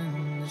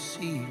in this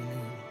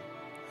evening,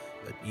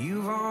 but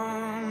you've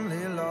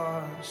only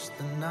lost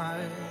the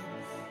night.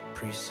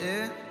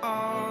 Preset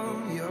all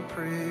your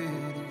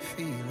pretty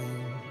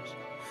feelings,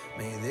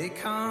 may they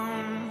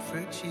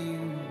comfort you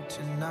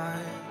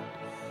tonight.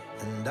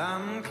 And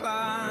I'm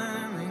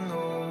climbing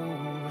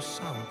over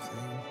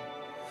something,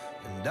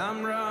 and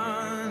I'm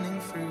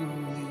running through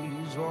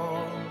these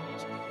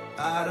walls.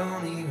 I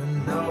don't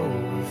even know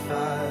if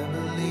I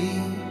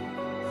believe,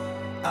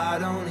 I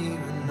don't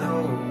even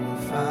know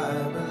if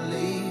I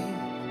believe,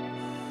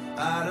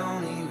 I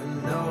don't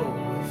even know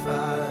if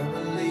I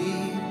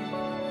believe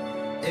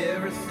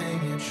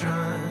everything you're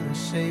trying to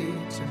say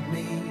to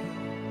me.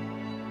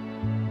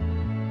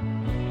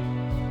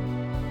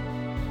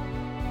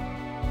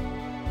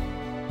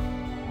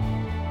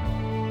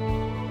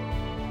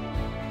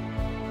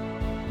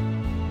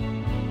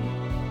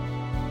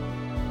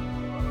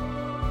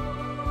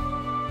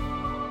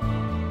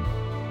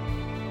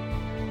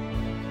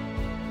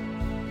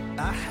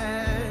 I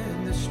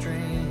had the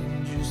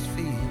strangest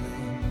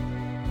feeling,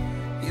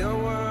 your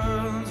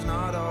world's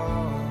not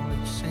all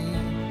it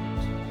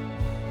seems,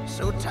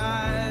 so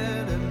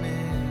tired of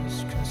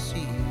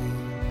misconceiving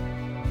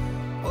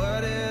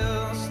what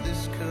else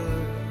this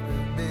could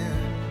have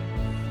been.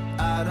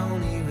 I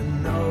don't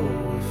even know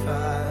if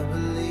I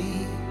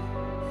believe,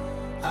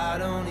 I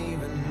don't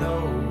even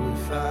know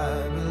if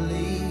I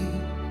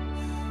believe,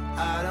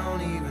 I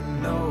don't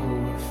even know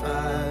if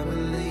I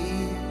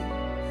believe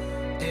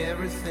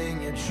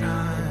everything you're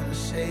trying to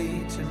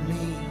say to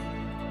me.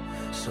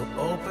 So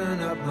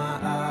open up my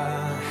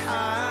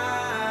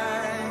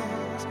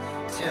eyes,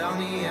 tell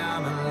me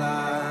I'm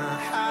alive.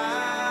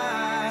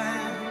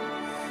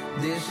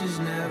 This is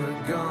never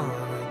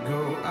gonna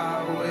go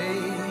our way,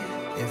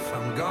 if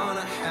I'm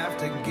gonna have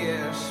to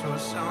guess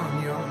what's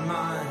on your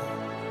mind.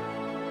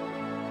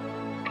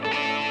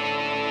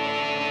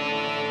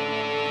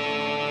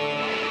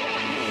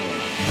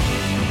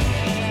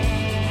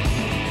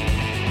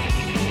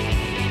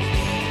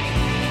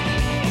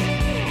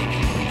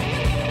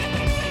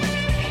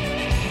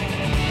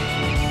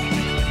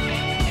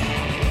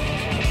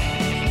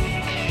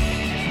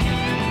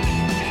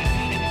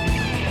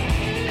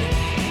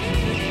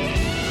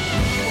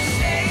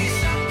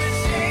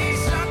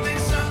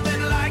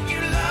 Something like you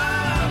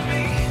love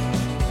me.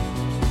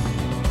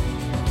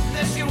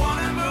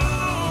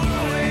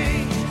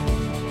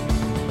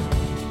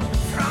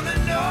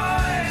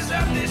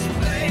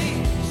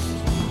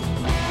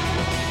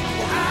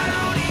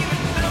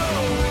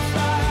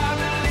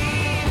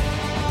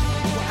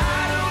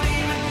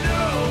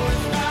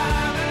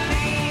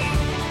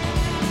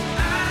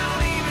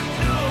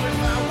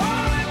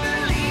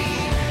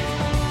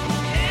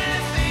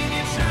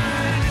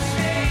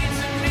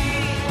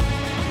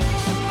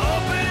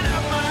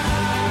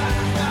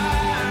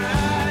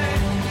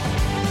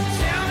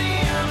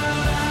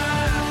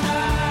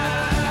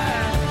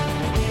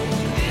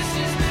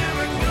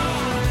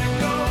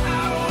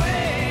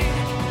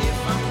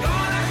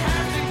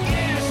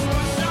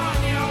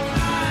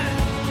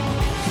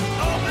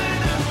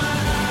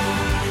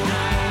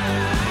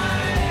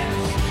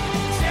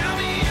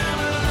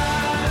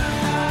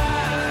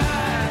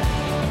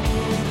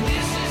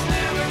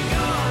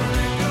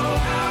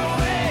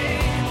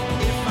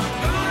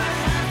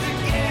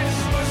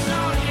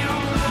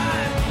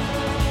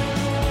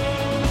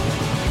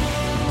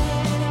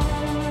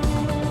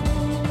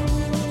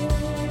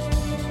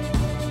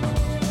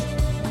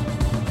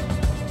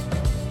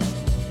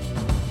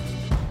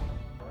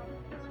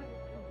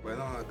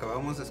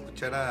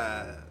 escuchar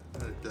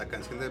la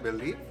canción de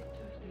Believe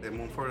de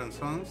Mumford &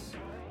 Sons.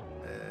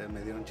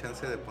 Me dieron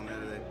chance de poner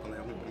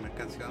mi primera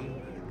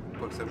canción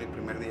por ser mi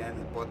primer día en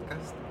el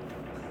podcast.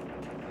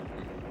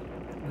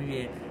 Muy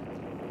bien.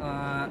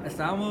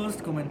 Estábamos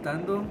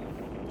comentando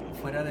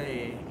fuera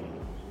de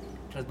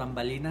las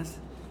bambalinas.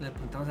 Le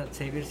preguntamos a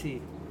Xavier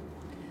si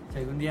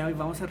algún día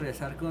vamos a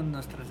regresar con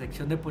nuestra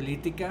sección de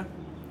política.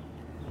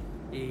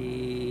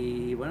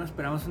 Y bueno,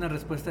 esperamos una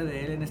respuesta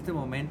de él en este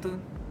momento.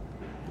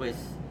 Pues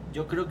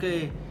yo creo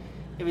que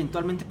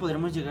eventualmente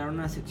podremos llegar a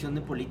una sección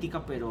de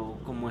política, pero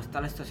como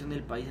está la situación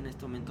del país en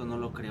este momento no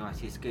lo creo,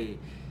 así es que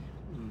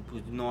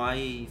pues no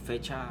hay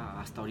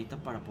fecha hasta ahorita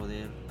para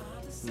poder,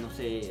 no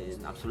sé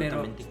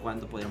absolutamente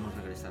cuándo podremos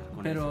regresar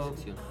con esa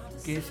sección.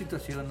 ¿Qué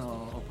situación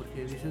o por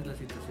qué dices la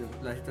situación?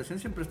 ¿La situación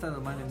siempre ha estado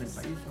mal en el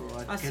país o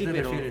a qué sí, te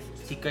pero refieres?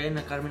 Si caen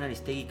a Carmen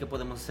Aristegui, ¿qué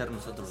podemos hacer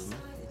nosotros, no?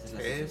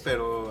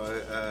 Pero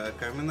a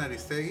Carmen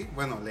Aristegui,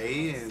 bueno,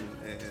 leí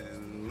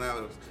en una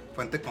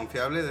fuente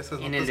confiable de esas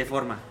notas. En el de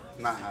Forma.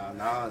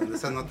 No, de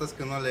esas notas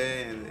que uno lee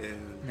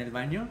 ¿En el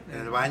baño?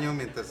 En el baño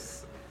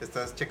mientras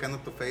estás checando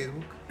tu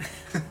Facebook.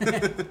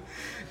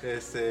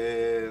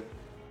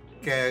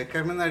 Que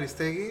Carmen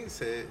Aristegui,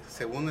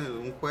 según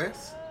un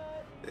juez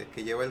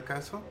que lleva el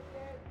caso,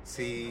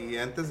 si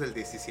antes del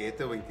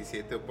 17 o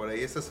 27 o por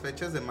ahí esas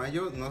fechas de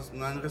mayo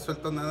no han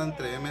resuelto nada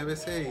entre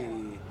MBC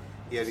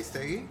y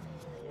Aristegui,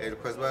 el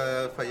juez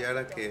va a fallar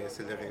a que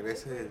se le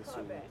regrese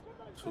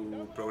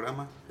su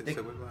programa.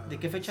 ¿De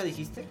qué fecha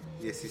dijiste?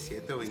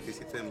 17 o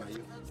 27 de mayo.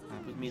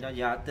 Pues mira,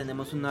 ya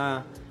tenemos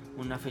una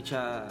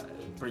fecha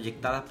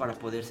proyectada para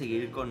poder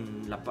seguir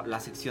con la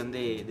sección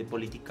de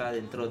política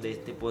dentro de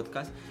este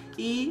podcast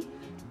y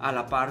a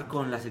la par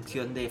con la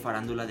sección de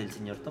farándula del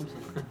señor Thompson.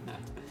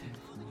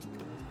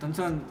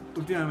 Thompson,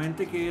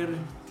 últimamente,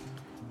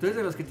 ¿tú eres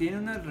de los que tienen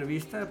una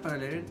revista para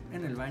leer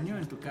en el baño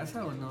en tu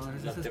casa o no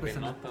eres de esas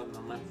personas? Notas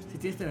nomás. ¿Sí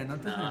tienes TV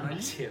Notas en el baño? No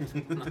es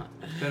cierto, no.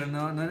 Pero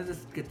no eres de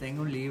los que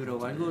tenga un libro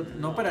o algo,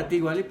 no para ti,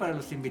 igual y para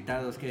los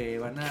invitados que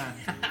van a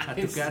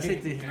tu casa y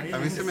te dicen, a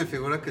mí se me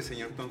figura que el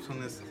señor Thompson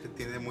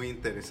tiene muy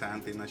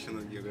interesante y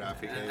National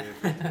Geographic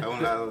a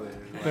un lado de...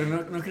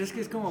 Pero ¿no crees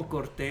que es como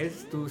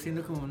cortés, tú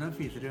siendo como un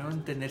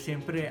anfitrión, tener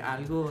siempre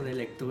algo de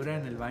lectura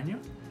en el baño?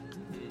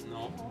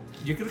 No.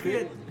 Yo creo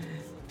que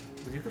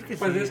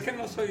pues sí. es que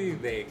no soy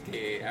de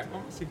que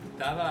hagamos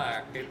invitada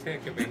a gente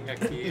que venga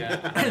aquí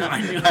al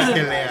baño.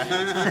 Que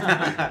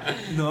lea.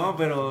 No,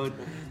 pero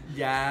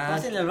ya...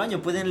 Pásenle al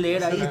baño, pueden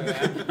leer ahí.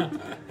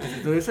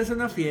 Entonces es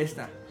una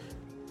fiesta.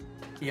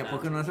 ¿Y a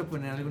poco no vas a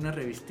poner alguna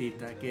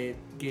revistita?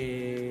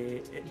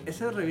 Que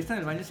esa revista en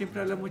el baño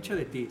siempre habla mucho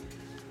de ti.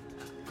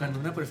 Cuando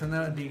una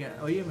persona diga,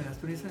 oye, ¿me das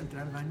permiso de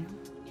entrar al baño?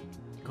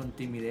 Con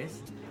timidez.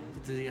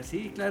 Entonces diga,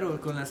 sí, claro,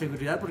 con la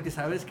seguridad, porque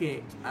sabes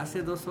que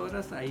hace 2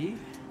 horas ahí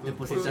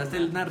depositaste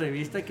una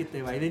revista que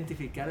te va a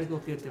identificar,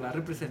 algo que te va a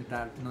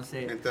representar, no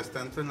sé. Mientras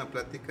tanto, en la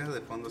plática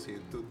de fondo sigue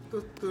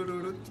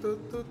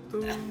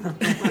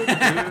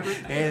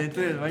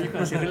dentro del baño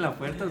cuando cierren la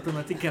puerta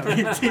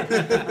automáticamente.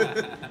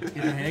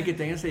 Imagina que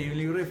tengas ahí un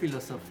libro de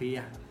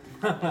filosofía.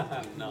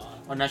 No.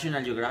 O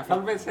National Geographic.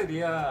 Tal vez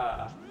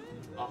sería...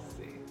 No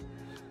sé.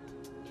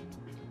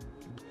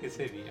 ¿Qué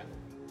sería?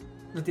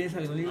 ¿No tienes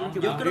algún libro No, que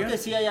Yo creo pondrías? que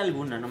sí hay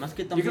alguna, nomás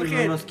que Yo Thompson creo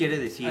que no nos quiere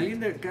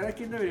decir. Cada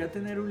quien debería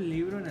tener un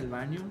libro en el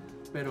baño,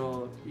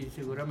 pero y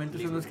seguramente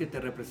son los que te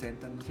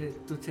representan. No sé,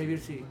 tú,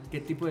 Xavier,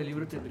 ¿qué tipo de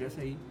libro tendrías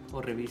ahí?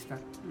 ¿O revista?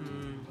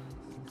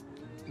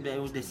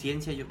 De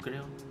ciencia, yo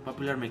creo.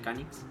 Popular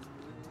Mechanics.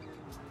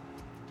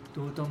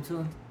 ¿Tú,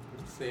 Thompson?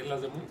 No sé,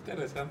 las de muy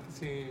interesantes,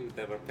 sí,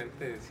 de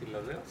repente, si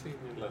las veo, sí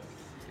me las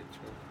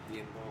echo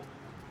viendo,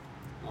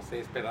 no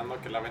sé, esperando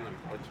a que laven el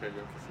coche, yo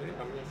qué sé,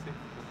 algo así.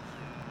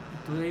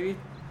 ¿Tú, David?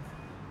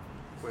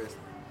 Pues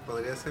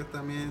podría ser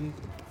también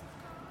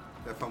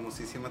la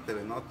famosísima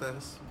TV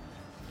Notas.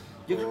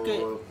 Yo creo que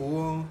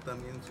Cubo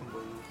también son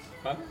buenos.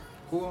 ¿Cuál?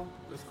 Cubo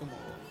es como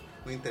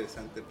muy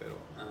interesante, pero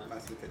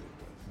más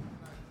intelectual.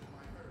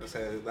 O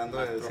sea, dando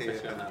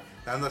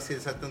así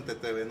el salto entre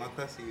TV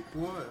Notas y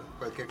Cubo,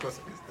 cualquier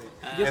cosa que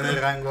esté en el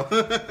rango.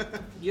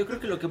 Yo creo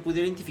que lo que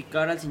pudiera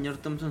identificar al señor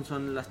Thompson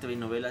son las TV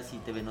novelas y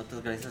TV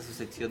Notas gracias a su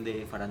sección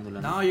de farándula.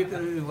 No, yo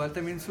creo igual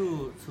también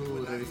su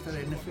revista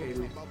de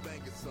NFL.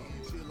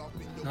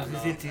 No sé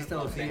si existe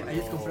o sí.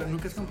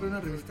 ¿Nunca has comprado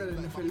una revista de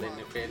NFL? De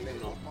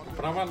NFL no.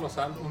 Compraba los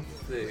álbumes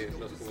de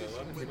los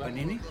jugadores. ¿De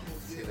Panini?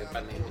 Sí, de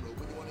Panini.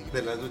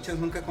 ¿De las luchas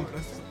nunca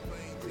compraste?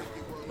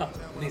 No,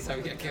 ni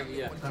sabía que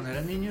había. Cuando era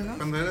niño, ¿no?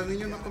 Cuando eras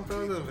niño no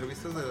comprabas las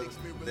revistas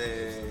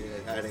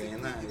de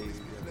Arena y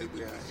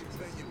de AAA.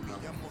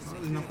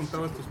 No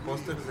comprabas tus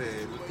pósters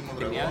del Último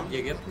Dragón.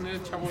 Llegué a tener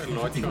el Chavo del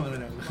 8. El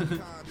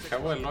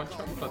Chavo del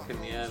 8 lo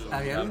tenía.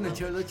 ¿Había algún del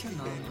Chavo del 8?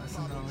 No,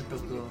 eso no me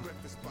tocó.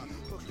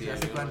 Sí,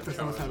 ¿Hace cuánto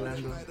estamos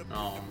hablando?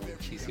 No,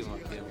 muchísimo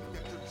tiempo.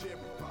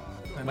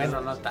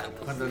 Bueno, no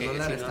tanto. Cuando el porque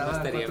dólar si estaba no a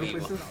estaría 4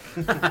 vivo. pesos.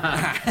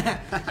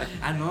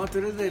 No, tú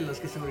eres de los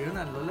que se volvieron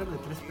al dólar de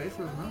 3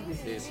 pesos, ¿no?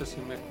 Sí, eso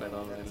sí me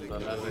acuerdo del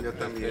dólar. Yo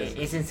también.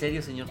 ¿Es en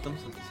serio, señor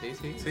Thompson? Sí.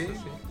 Sí.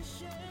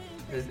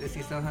 Es que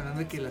estamos hablando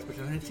de que las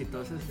personas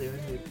exitosas deben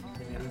de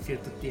tener un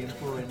cierto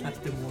tiempo en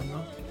este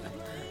mundo.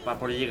 Para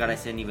poder llegar a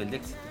ese nivel de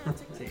éxito.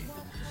 Sí.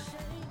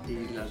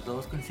 Y las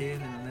dos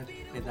coinciden en una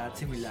edad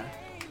similar.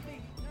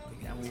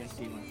 ya muy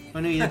antigua.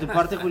 Bueno, y de tu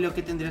parte, Julio,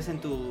 ¿qué tendrías en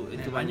tu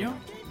baño?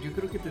 Yo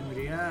creo que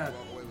tendría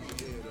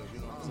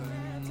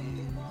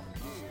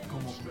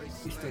como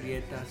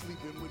historietas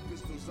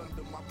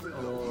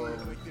o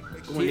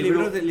Como sí,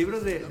 libro-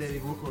 libros de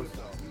dibujos,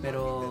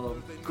 pero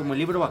 ¿Como el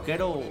libro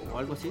vaquero o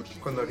algo así?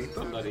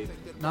 ¿Condorito?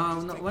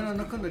 no, bueno,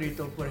 no con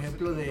Dorito, por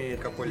ejemplo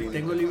Capulino.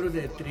 tengo libros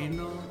de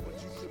Trino,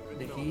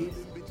 de Gis,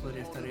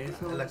 podría estar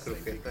eso. La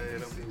croqueta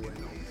era muy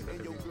buena.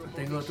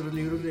 Tengo otros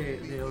libros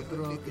de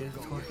otro que es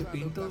Jorge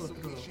Pinto, otro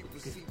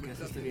que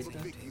hace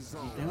historietas.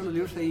 Y tengo los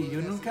libros ahí.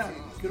 Yo nunca,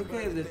 creo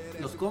que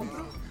los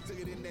compro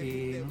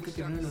y nunca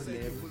termino de los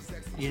leer.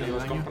 Y en Te el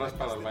los baño, compras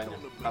para el baño,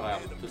 para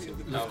tus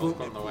invitados com-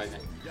 cuando vayan.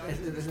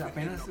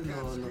 apenas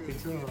lo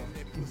pienso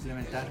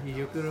implementar. Y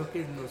yo creo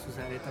que los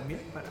usaré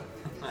también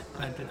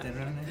para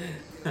entretenerme.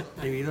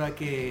 Debido a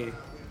que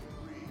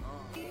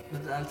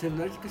al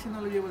celular casi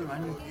no lo llevo al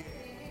baño.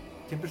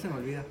 Siempre se me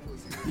olvida.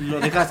 Lo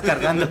dejas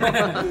cargando.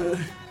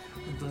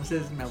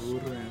 Entonces me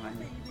aburro en el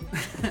baño.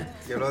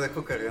 Yo lo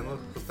dejo cargando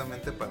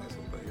justamente para eso,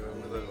 para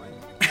llevarme del baño.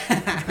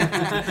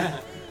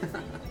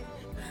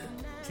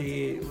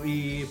 Sí,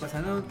 y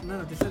pasando una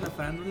noticia de la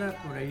farándula,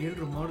 por ahí el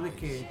rumor de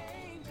que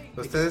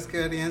 ¿Ustedes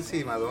qué harían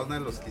si Madonna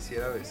los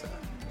quisiera besar?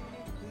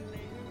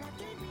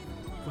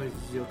 pues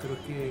yo creo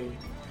que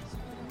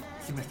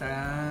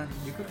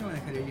yo creo que me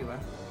dejaría llevar.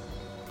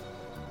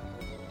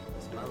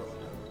 Es Madonna.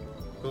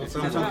 Tú Es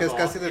sabes Madonna. que es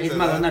casi de Es tu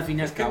Madonna edad. al fin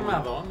y al Es que cabo.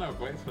 Madonna,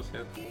 pues, o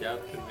sea, ya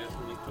tendrías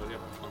una historia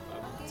por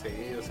contar.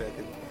 Sí, o sea,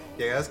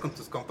 que llegaras con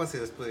tus compas y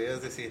les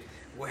pudieras decir,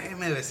 güey,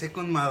 me besé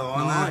con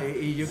Madonna. No,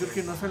 y yo creo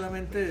que no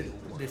solamente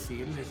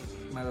decirles,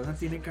 Madonna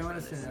tiene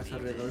cámaras a su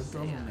alrededor en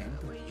todo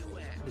momento.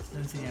 Es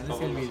enseñarles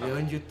Todos el lo video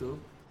saben. en YouTube,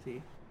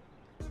 sí.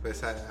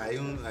 Pues hay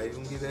un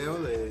video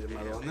de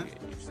Madonna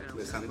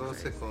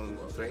besándose con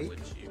Drake,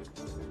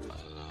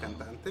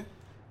 cantante,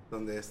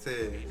 donde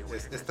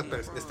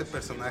este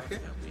personaje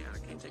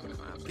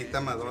quita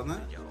a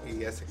Madonna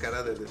y hace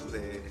cara de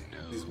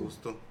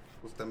disgusto,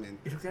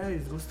 justamente. ¿Eso queda de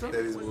disgusto?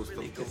 De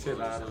disgusto. ¿Qué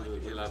será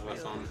la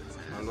razón?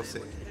 No lo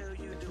sé.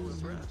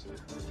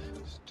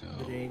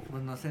 Drake,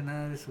 pues no sé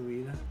nada de su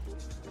vida.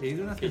 He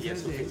ido unas Que ya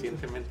es canciones de él,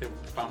 suficientemente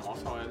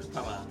famoso él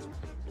para...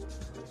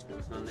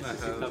 No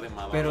necesita Ajá. de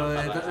Madonna. pero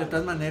de para-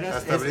 todas maneras,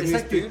 Hasta Britney esa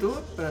Spears. actitud,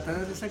 pero tal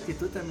vez esa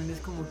actitud también es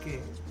como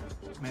que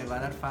me va a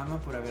dar fama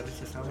por haber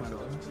rechazado a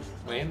Madonna.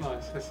 Bueno,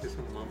 ese sí es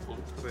un buen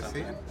punto. Pues sí.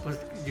 también. Pues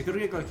yo creo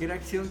que cualquier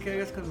acción que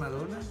hagas con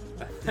Madonna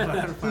te va a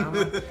dar fama.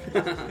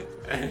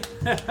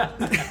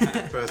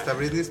 Pero hasta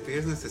Britney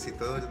Spears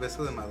necesitó el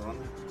beso de Madonna,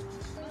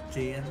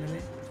 Sí, ándale.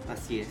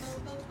 Así es.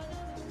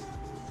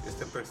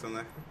 este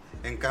personaje.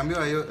 En cambio,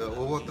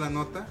 hubo otra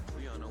nota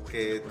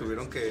que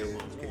tuvieron que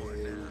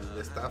el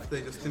staff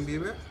de Justin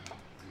Bieber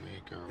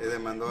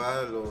demandó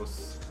a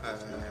los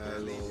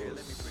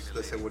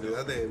de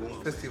seguridad de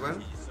un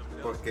festival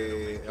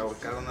porque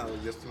ahorcaron a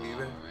Justin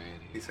Bieber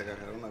y se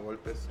agarraron a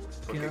golpes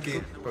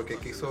porque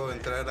quiso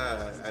entrar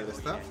al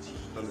staff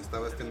donde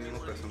estaba este mismo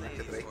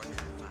personaje Drake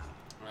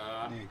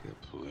Ah,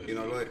 y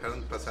no lo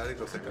dejaron pasar y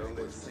lo sacaron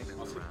de o sea,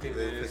 del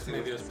que es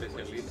festival. medio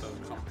especialito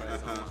el compa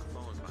ese. Ajá.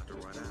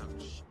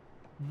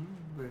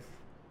 Pues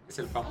Es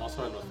el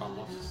famoso de los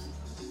famosos.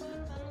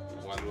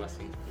 O algo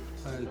así.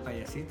 para el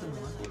payasito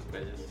nomás. Por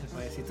playas. El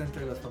payasito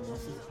entre los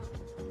famosos.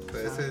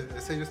 Pero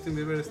ese Justin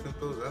Bieber está en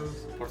todos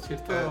lados. Por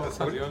cierto, Ah,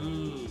 salió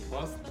el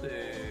roast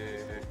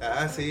de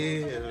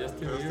Sí, el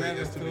Justin roast de Bieber.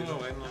 Justin Estuvo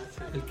Bieber. bueno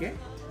ese. ¿El qué?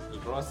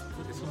 El roast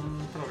es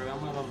un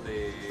programa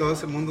donde Todo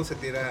ese mundo se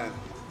tira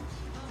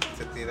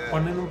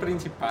ponen un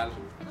principal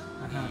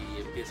Ajá.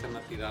 y empiezan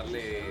a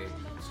tirarle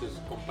sus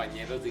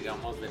compañeros,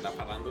 digamos, de la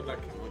farándula,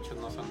 que muchos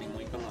no son ni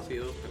muy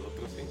conocidos, pero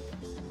otros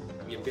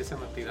sí. Y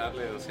empiezan a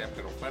tirarle, o sea,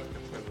 pero fuerte,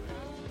 pues.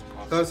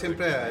 cosas todo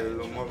siempre de-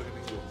 al humor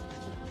gringo.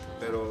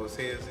 Pero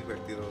sí es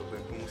divertido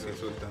ver cómo se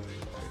insultan.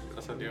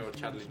 Salió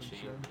Charlie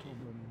Sheen.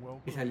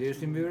 Y salió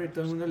Justin Bieber y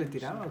todo el mundo le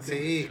tiraba. ¿O qué?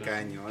 Sí,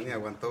 cañón, y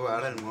aguantó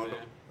vara el morro.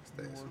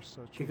 Hasta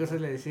eso. ¿Qué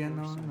cosas le decían?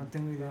 No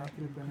tengo idea.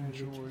 ¿Qué le pueden haber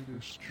dicho?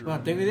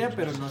 Bueno, tengo idea,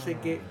 pero no sé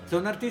qué.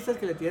 Son artistas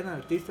que le tiran a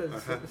artistas.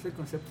 Ajá. Es el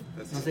concepto.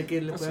 Así. No sé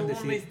qué le Pues pueden hubo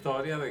una decir.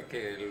 historia de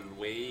que el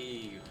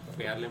güey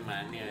fue a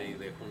Alemania y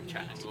dejó un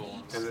chango.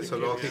 no En sé el qué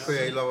zoológico y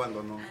era, ahí lo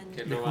abandonó.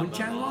 que lo ¿Dejó un abandonó.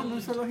 chango en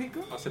un zoológico?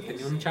 O sea,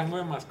 tenía un chango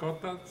de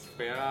mascotas,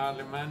 fue a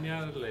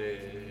Alemania, la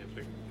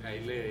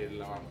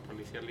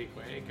policía le dijo,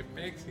 qué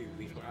pex, y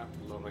dijo,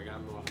 pues lo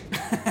regalo.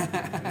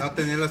 No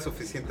tenía la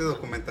suficiente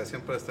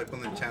documentación para estar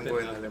con el chango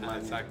en Ah, Alemania.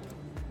 exacto.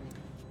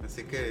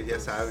 Así que ya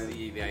saben,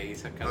 Y de ahí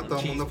sacaron No todo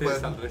el mundo chistes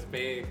puede. al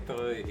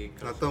respecto. Y no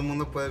cosas. todo el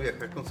mundo puede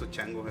viajar con su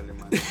chango a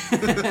Alemania.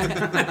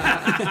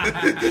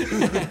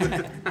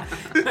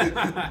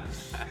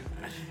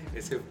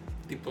 Ese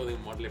tipo de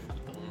humor le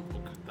faltó un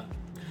poco.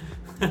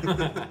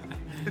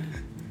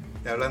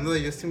 Y hablando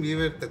de Justin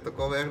Bieber, te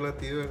tocó verlo a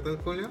ti, ¿verdad,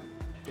 Julio?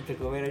 Me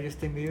tocó ver a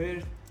Justin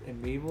Bieber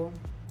en vivo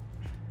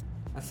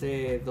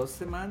hace 2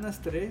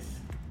 semanas, 3,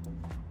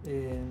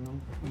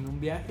 en un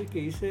viaje que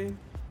hice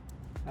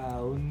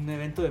a un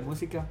evento de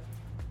música.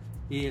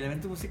 Y el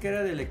evento de música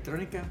era de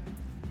electrónica.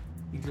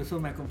 Incluso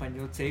me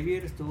acompañó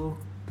Xavier, estuvo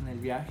en el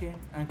viaje,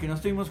 aunque no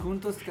estuvimos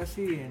juntos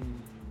casi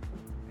en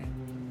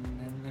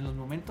los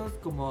momentos,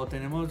 como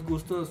tenemos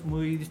gustos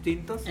muy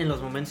distintos. En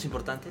los momentos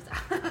importantes.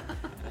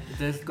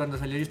 Entonces cuando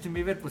salió Justin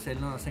Bieber, pues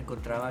él no se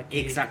encontraba aquí.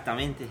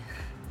 Exactamente.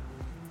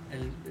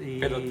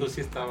 Pero tú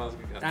sí estabas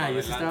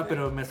yo sí estaba,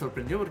 pero me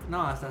sorprendió porque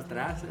no, hasta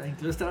atrás,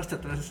 incluso estaba hasta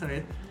atrás esa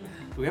vez.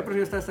 Hubiera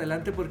preferido estar hasta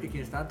adelante porque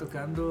quien estaba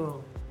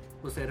tocando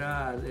pues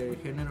era de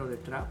género de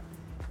trap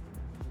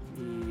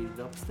y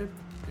dubstep,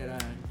 era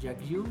Jack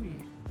Yu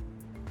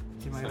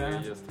y me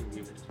agrada.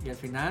 Y al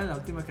final, la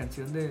última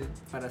canción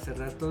para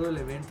cerrar todo el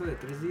evento de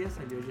 3 días,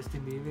 salió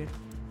Justin Bieber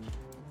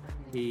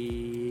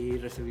y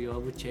recibió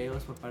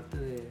abucheos por parte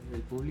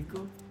del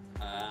público.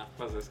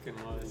 Pues es que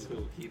no es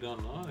su giro,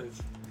 ¿no?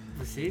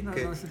 Pues sí, no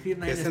es su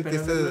giro. ¿Qué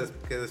sentiste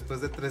que después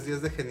de 3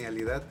 días de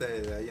genialidad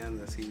te hayan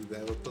así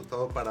dado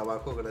todo para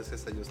abajo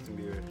gracias a Justin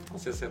Bieber? O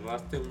sea,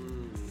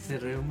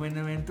 Cerré un buen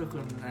evento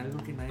con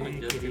algo que nadie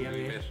quería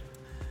ver.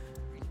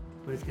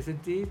 Pues que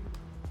sentí,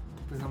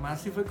 pues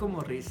nomás sí fue como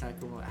risa,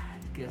 como,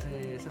 ¿qué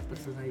hace esa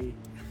persona ahí?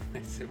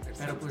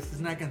 Pero pues es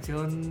una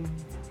canción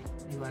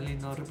igual y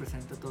no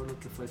representa todo lo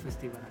que fue el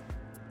festival.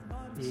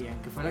 Y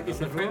aunque fue la que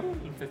cerró. ¿Dónde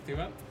fue el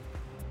festival?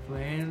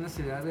 Fue en una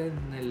ciudad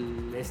en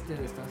el este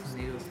de Estados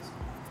Unidos.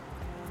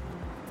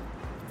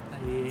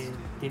 Ahí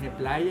tiene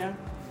playa.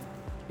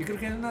 Yo creo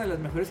que es una de las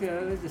mejores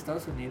ciudades de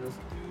Estados Unidos.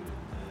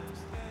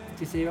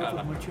 Sí se lleva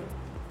por mucho.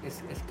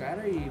 Es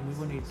cara y muy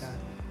bonita.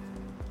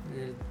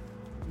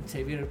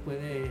 Xavier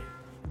puede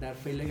dar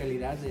fe y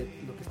legalidad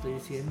de lo que estoy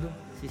diciendo.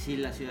 Sí,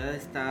 la ciudad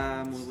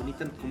está muy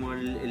bonita. Como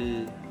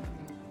el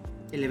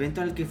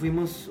evento al que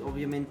fuimos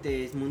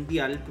obviamente es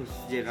mundial, pues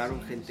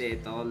llegaron gente de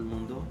todo el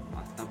mundo,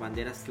 hasta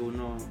banderas que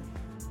uno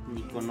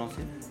ni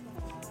conoce.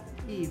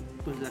 Y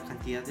pues la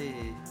cantidad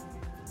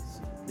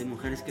de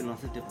mujeres que no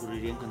se te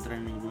ocurriría encontrar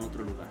en ningún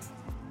otro lugar.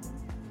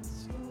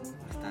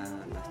 Hasta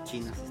las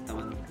chinas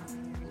estaban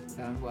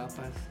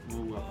guapas.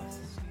 Muy guapas.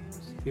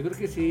 Yo creo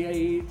que sí,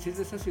 ahí sí es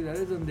de esas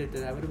ciudades donde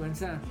te da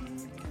vergüenza.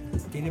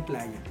 Tiene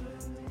playa,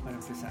 para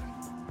empezar.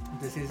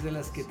 Entonces es de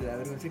las que te da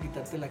vergüenza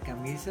quitarte la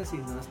camisa si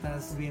no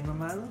estás bien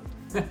mamado.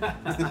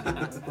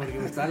 Porque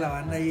pues toda la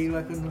banda ahí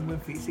va con un buen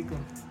físico.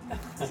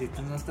 Si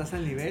tú no estás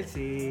al nivel,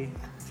 sí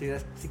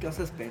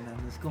causas pena.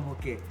 No es como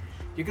que...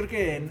 Yo creo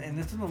que en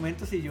estos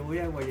momentos si yo voy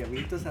a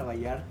Guayabitos, a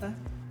Vallarta,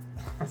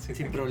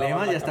 sin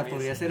problemas y hasta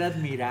podría ser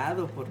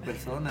admirado por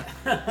personas.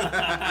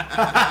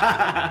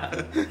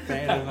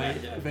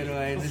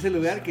 pero en ese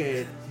lugar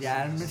que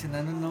ya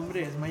mencionando el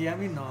nombre es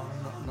Miami,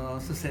 no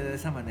sucede de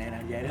esa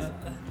manera. Ya eres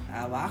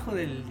abajo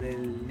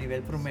del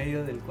nivel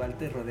promedio del cual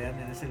te rodean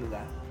en ese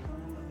lugar.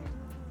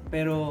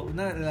 Pero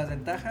una de las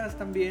ventajas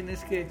también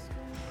es que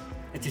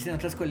existen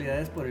otras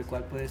cualidades por el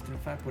cual puedes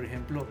triunfar. Por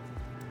ejemplo,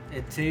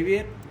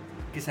 Xavier,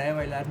 que sabe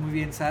bailar muy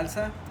bien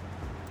salsa,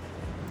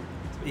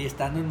 y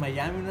estando en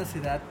Miami, una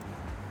ciudad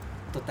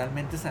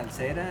totalmente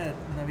salsera,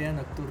 una vida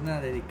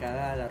nocturna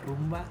dedicada a la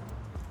rumba,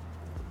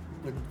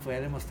 pues fue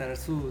a demostrar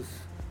sus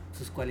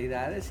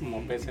cualidades.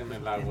 Como pez en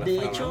el agua. De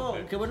hecho,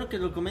 qué bueno que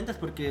lo comentas,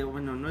 porque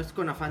bueno, no es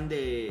con afán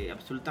de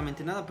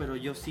absolutamente nada, pero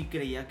yo sí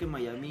creía que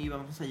Miami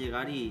íbamos a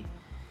llegar y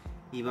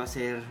iba a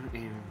ser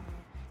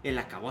el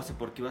acabose,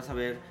 porque ibas a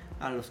ver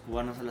a los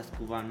cubanos, a las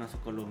cubanas o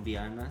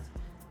colombianas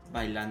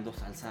bailando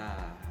salsa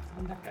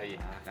en la calle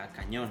a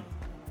cañón.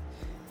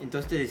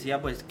 Entonces te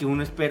decía pues que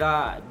uno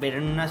espera ver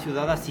en una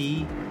ciudad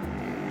así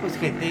pues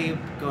gente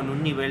con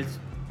un nivel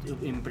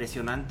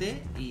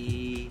impresionante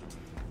y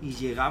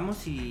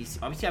llegamos y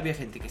a veces había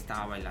gente que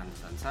estaba bailando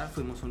salsa.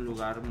 Fuimos a un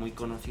lugar muy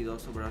conocido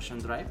sobre Ocean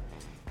Drive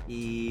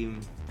y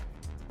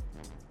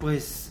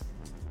pues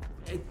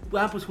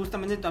pues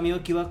justamente tu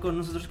amigo que iba con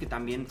nosotros que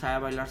también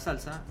sabe bailar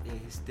salsa,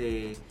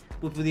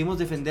 pues pudimos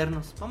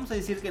defendernos. Vamos a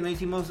decir que no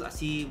hicimos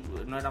así,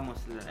 no éramos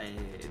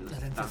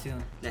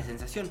la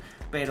sensación,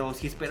 pero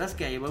si esperas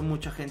que haya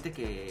mucha gente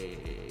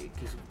que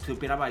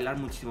supiera bailar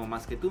muchísimo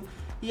más que tú.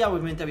 Y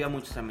obviamente había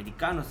muchos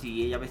americanos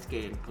y ya ves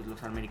que pues,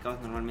 los americanos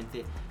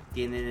normalmente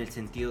tienen el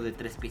sentido de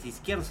 3 pies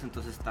izquierdos,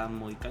 entonces está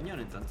muy cañón.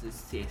 Entonces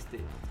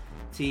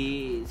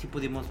sí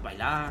pudimos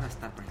bailar,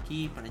 estar por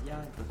aquí, para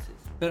allá, entonces.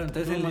 Pero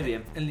entonces muy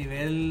bien. El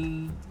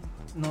nivel...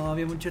 ¿No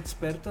había mucho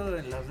experto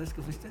en las veces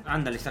que fuiste?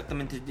 Ándale,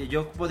 exactamente.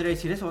 Yo podría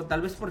decir eso,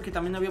 tal vez porque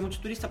también había mucho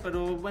turista,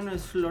 pero bueno,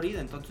 es Florida,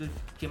 entonces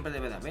siempre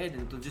debe de haber.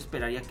 Entonces yo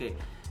esperaría que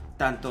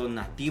tanto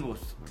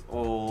nativos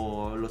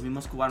o los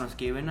mismos cubanos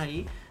que viven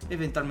ahí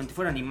eventualmente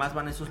fueran, y más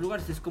van a esos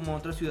lugares. Es como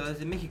otras ciudades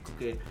de México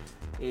que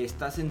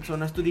estás en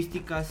zonas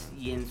turísticas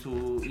y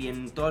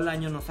en todo el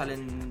año no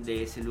salen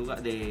de ese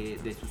lugar,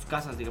 de sus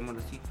casas,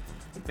 digámoslo así.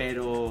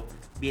 Pero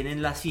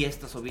vienen las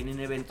fiestas o vienen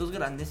eventos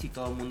grandes y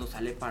todo el mundo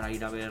sale para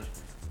ir a ver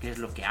qué es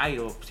lo que hay,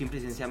 o simple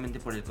y sencillamente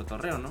por el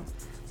cotorreo, ¿no?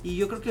 Y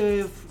yo creo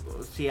que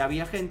sí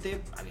había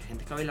gente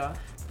que bailaba,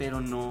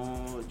 pero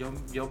no, yo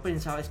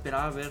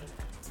esperaba ver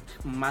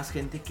más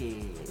gente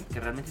que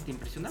realmente te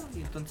impresionaba,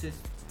 y entonces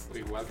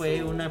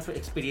fue una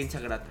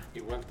experiencia grata.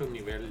 Igual tu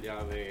nivel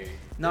ya de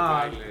no,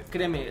 baile,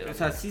 créeme, o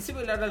sea, sí sé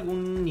bailar a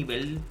algún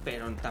nivel,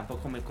 pero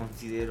tampoco me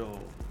considero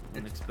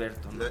un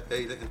experto, ¿no?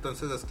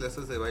 Entonces las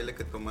clases de baile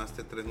que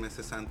tomaste 3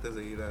 meses antes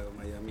de ir a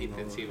Miami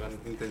Intensivas.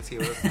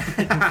 intensivas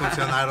no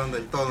funcionaron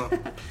del todo.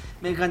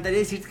 Me encantaría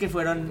decir que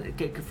fue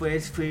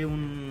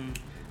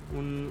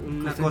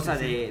una cosa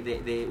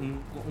de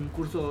un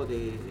curso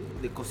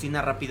de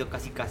cocina rápido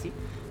casi,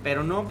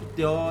 pero no,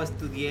 yo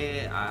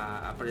estudié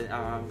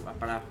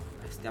para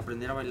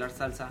aprender a bailar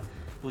salsa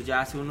pues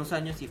ya hace unos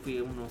años y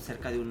fui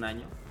cerca de un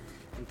año,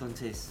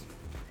 entonces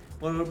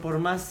por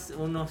más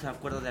uno se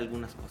acuerda de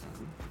algunas cosas,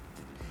 ¿no?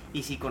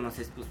 Y si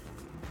conoces pues,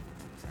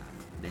 o sea,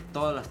 de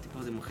todos los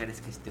tipos de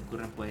mujeres que se te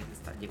ocurran puedes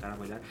llegar a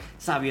bailar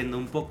sabiendo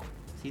un poco,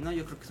 si no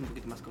yo creo que es un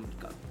poquito más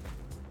complicado.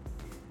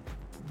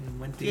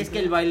 Y es que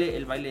el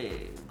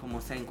baile,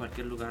 como sea en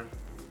cualquier lugar,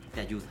 te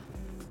ayuda.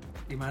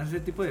 Y más ese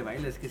tipo de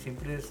bailes que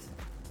siempre es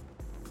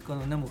con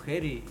una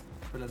mujer y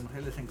pues a las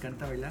mujeres les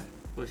encanta bailar.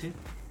 Pues sí.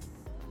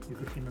 Yo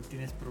creo que no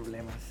tienes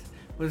problemas.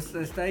 Pues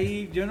está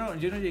ahí, yo no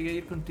llegué a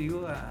ir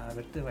contigo a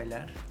verte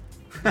bailar.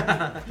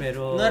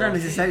 Pero no era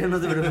necesario,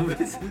 no te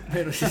preocupes.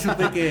 Pero sí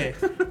supe que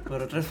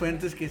por otras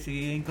fuentes que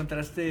sí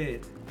te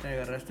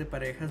agarraste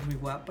parejas muy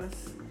guapas.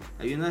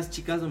 Hay unas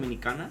chicas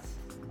dominicanas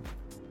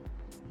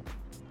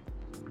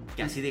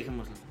que así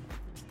dejémoslo,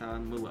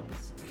 estaban muy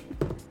guapas.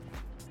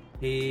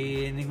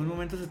 ¿Y en ningún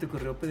momento se te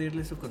ocurrió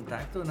pedirle su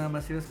contacto? Nada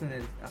más ibas con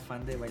el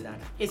afán de bailar.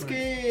 Es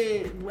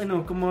que,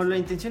 bueno, como la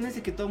intención es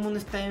de que todo el mundo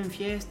está en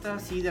fiesta,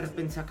 sí, de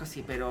repente saca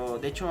así, pero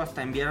de hecho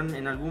hasta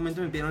en algún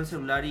momento me pidieron el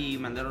celular y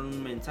mandaron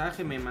un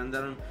mensaje,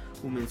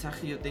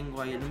 yo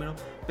tengo ahí el número,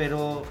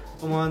 pero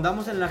como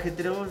andamos en el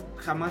ajetreo,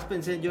 jamás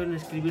pensé yo en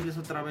escribirles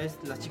otra vez.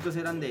 Las chicas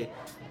eran de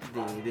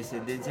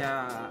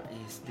descendencia,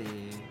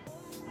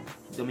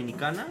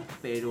 dominicana,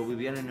 pero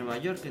vivían en Nueva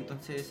York,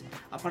 entonces,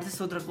 aparte es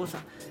otra cosa.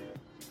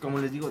 Como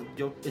les digo,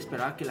 yo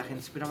esperaba que la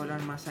gente supiera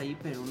bailar más ahí,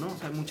 pero no, o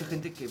sea, hay mucha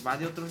gente que va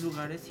de otros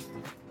lugares y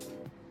pues,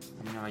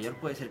 en Nueva York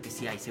puede ser que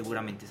sí hay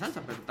seguramente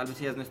salsa, pero tal vez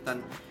ellas no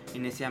están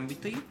en ese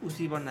ámbito y pues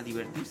iban a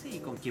divertirse y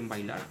con quién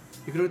bailar.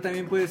 Yo creo que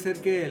también puede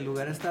ser que el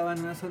lugar estaba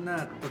en una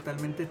zona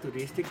totalmente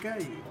turística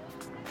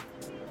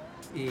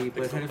y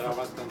puede ser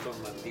tanto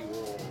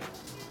nativo.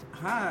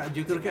 Ajá,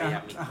 yo creo que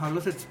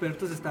los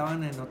expertos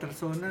estaban en otra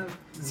zona.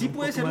 Sí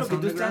puede ser lo que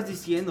tú estás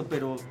diciendo,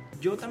 pero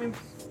yo también,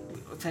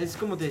 o sea, es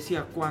como te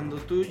decía, cuando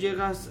tú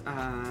llegas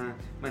a...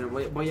 Bueno,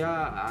 voy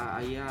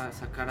a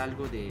sacar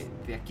algo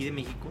de aquí de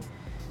México.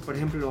 Por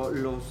ejemplo,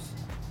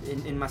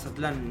 en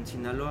Mazatlán, en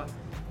Sinaloa,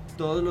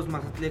 todos los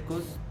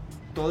mazatlecos,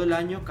 todo el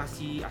año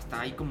casi,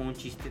 hasta hay como un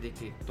chiste de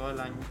que todo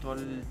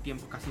el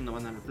tiempo casi no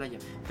van a la playa.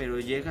 Pero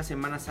llega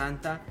Semana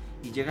Santa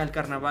y llega el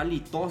carnaval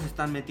y todos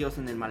están metidos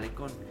en el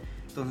malecón.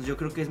 Entonces yo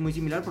creo que es muy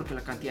similar porque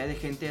la cantidad de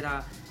gente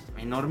era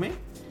enorme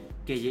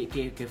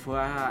que fue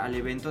al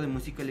evento de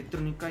música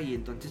electrónica y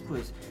entonces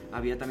pues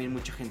había también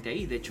mucha gente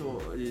ahí. De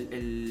hecho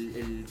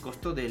el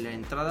costo de la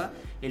entrada,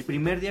 el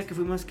primer día que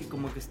fuimos, que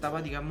como que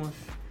estaba digamos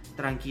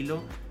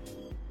tranquilo,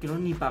 creo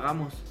ni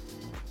pagamos,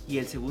 y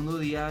el segundo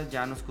día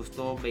ya nos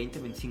costó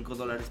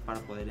 $20-25 para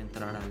poder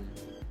entrar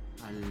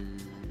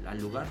al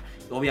lugar.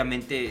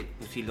 Obviamente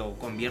pues, si lo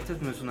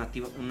conviertes no es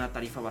una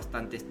tarifa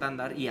bastante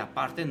estándar y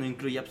aparte no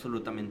incluye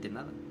absolutamente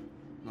nada,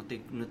 no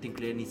te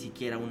incluye ni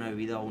siquiera una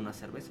bebida o una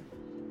cerveza.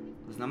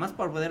 Pues nada más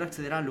para poder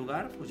acceder al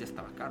lugar pues ya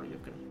estaba caro, yo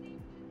creo.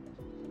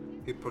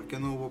 ¿Y por qué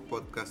no hubo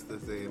podcast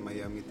desde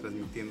Miami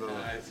transmitiendo?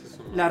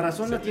 La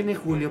razón la tiene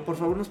Julio. Por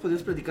favor, ¿nos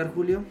podrías platicar,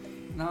 Julio?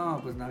 No,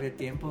 pues no había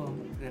tiempo.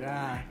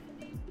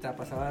 Te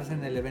pasabas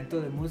en el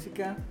evento de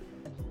música,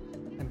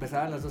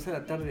 empezaba a las 12 de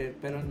la tarde,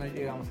 pero no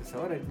llegamos a esa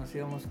hora, nos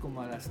íbamos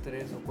como a las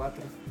 3 o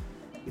 4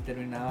 y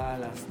terminaba a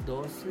las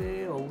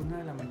 12 o 1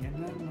 de la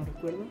mañana, no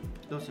recuerdo.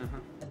 12, ajá.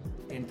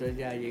 Y entonces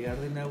ya llegar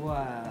de nuevo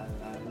al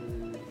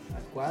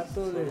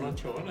cuarto de... Son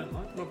 8 horas,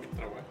 ¿no? Es lo que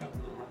trabajas,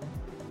 ¿no?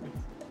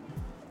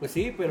 Pues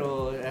sí,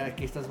 pero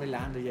aquí estás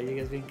bailando, ya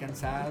llegas bien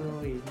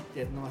cansado y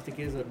ya nomás te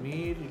quieres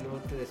dormir y luego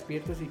te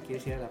despiertas y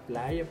quieres ir a la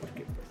playa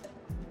porque pues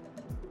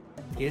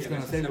quieres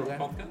conocer el lugar.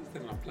 ¿Quieres hacer un podcast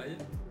en la playa?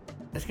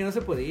 Es que no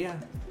se podía,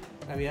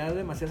 había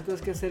demasiadas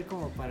cosas que hacer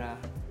como para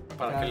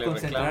que le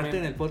concentrarte reclamen,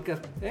 en el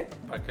podcast.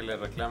 Para que le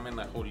reclamen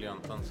a Julio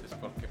entonces,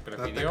 porque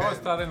prefirió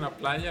estar en la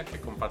playa que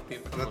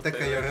compartir con ¿No te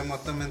ustedes? cayó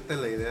remotamente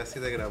la idea así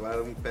de grabar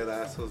un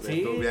pedazo de,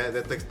 Sí.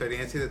 de tu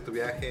experiencia y de tu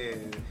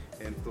viaje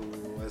en tu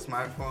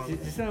smartphone?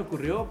 Sí se me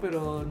ocurrió,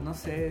 pero no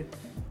sé,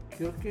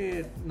 creo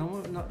que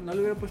no le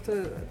hubiera puesto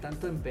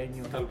tanto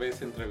empeño. Tal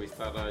vez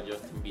entrevistar a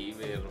Justin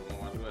Bieber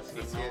o algo así,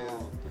 Así ¿no?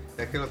 es.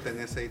 Ya que lo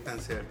tenías ahí tan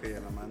cerca y a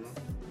la mano.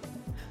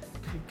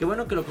 Qué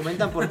bueno que lo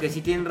comentan porque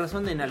sí tienen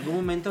razón. En algún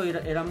momento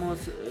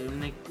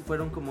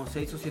fueron como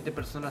 6 o 7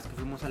 personas que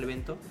fuimos al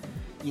evento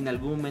y en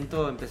algún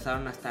momento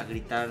empezaron hasta a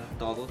gritar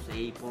todos,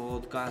 hey,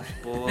 podcast,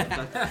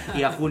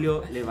 y a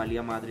Julio le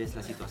valía madres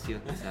la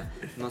situación. O sea,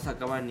 no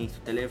sacaba ni su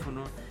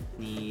teléfono,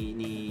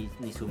 ni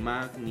su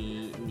Mac,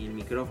 ni el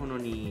micrófono,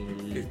 ni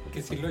el...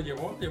 Que sí lo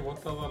llevó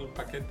todo el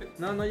paquete.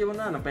 No llevó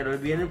nada, no, pero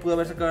él pudo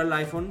haber sacado el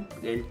iPhone,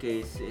 él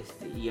que es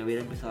y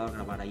hubiera empezado a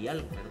grabar ahí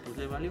algo, pero pues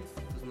le valió,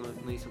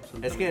 pues no hizo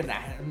absolutamente. Es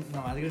que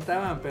nomás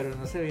gritaban, pero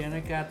no se veían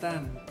acá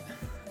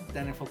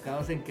tan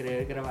enfocados en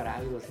querer grabar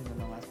algo, sino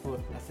nomás por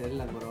hacer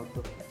el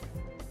alboroto.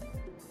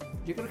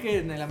 Yo creo que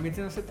en el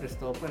ambiente no se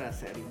prestó para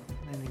hacerlo,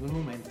 en ningún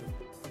momento.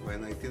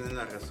 Bueno, ahí tienen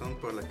la razón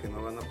por la que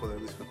no van a poder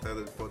disfrutar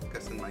del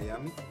podcast en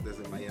Miami,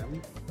 desde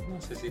Miami.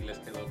 No sé si les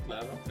quedó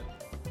claro, pero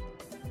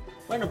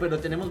Bueno, pero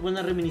tenemos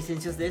buenas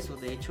reminiscencias de eso.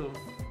 De hecho,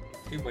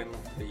 sí, bueno,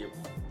 se llevó.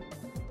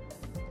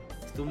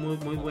 estuvo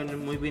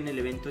muy bien el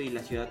evento y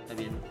la ciudad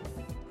también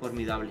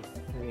formidable.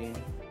 Está bien.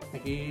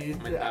 Aquí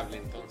Lamentable,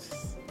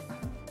 entonces.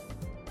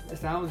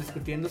 estábamos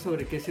discutiendo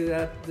sobre qué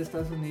ciudad de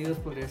Estados Unidos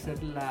podría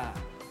ser la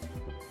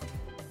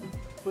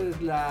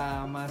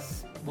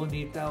más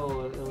bonita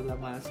o la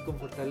más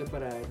confortable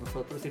para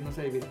nosotros irnos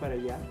a vivir para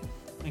allá,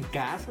 en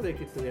caso de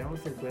que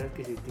tuviéramos el poder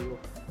adquisitivo.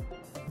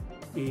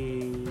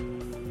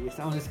 Y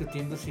estábamos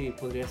discutiendo si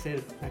podría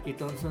ser, aquí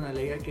Thompson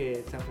alega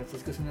que San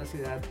Francisco es una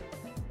ciudad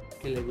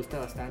que le gusta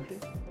bastante,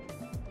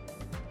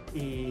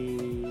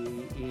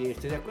 y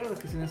estoy de acuerdo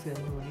que es una ciudad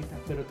muy bonita,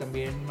 pero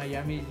también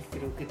Miami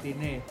creo que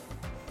tiene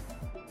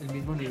el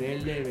mismo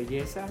nivel de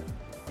belleza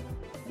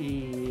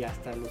y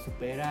hasta lo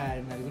supera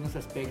en algunos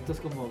aspectos.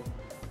 Como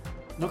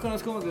no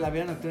conozco la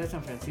vida nocturna de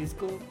San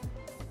Francisco,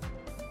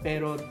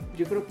 pero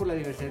yo creo por la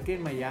diversidad que hay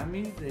en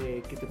Miami,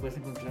 de que te puedes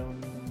encontrar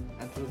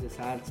antros de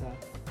salsa,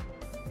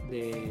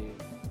 de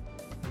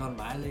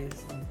normales,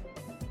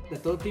 de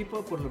todo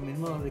tipo, por lo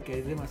mismo de que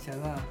hay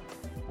demasiado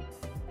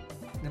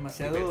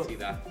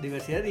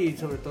diversidad y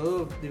sobre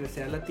todo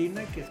diversidad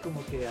latina, que es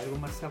como que algo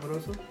más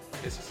sabroso.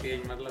 Eso sí,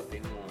 hay más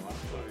latino, más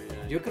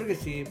todavía. Yo creo que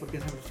sí, porque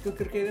en San Francisco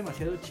creo que hay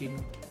demasiado chino.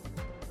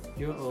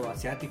 O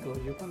asiático.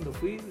 Yo cuando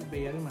fui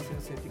veía demasiado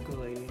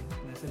asiático ahí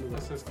en ese lugar.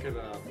 Pues es que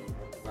era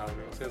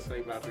barrio, o sea,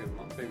 hay barrios,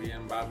 ¿no? Se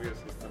veían barrios,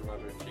 está el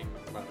barrio chino,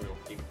 el barrio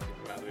hippie,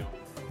 el barrio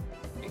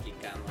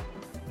mexicano.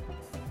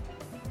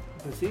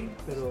 Pues sí,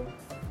 pero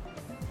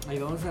ahí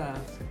vamos a...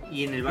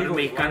 Y en el barrio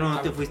Digo, mexicano igual,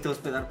 no te fuiste a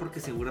hospedar porque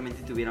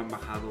seguramente te hubieran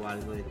bajado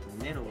algo de tu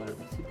dinero o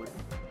algo así por ahí.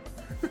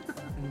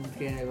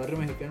 que en el barrio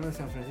mexicano de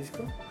San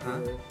Francisco. Ajá.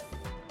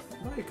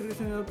 No, yo creo que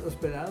se me ha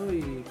hospedado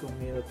y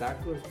comido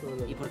tacos, todo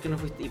lo... ¿Y por qué no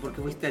fuiste? ¿Y por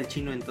qué fuiste al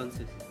chino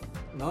entonces?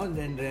 No, en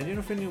realidad yo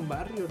no fui ni a un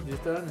barrio, yo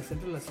estaba en el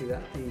centro de la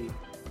ciudad,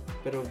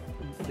 pero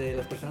de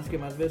las personas que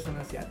más veo son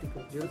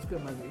asiáticos, yo los que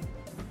más vi,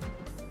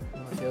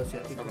 demasiado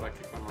asiáticos. Habrá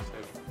que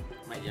conocer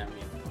Miami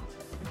entonces.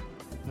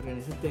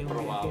 Organízate un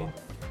Probado. viaje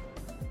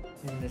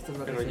en estas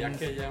Pero vacaciones. ya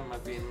que haya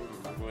más bien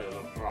algo de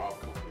rock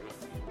o algo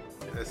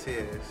así. Así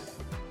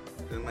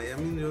es. En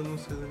Miami yo no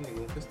sé de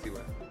ningún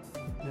festival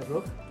 ¿De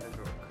rock? de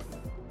rock.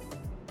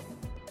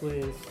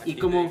 Pues... Y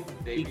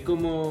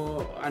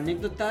como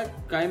anécdota,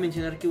 cabe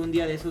mencionar que un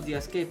día de esos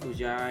días que pues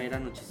ya era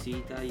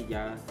nochecita y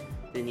ya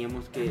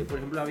teníamos que, por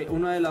ejemplo,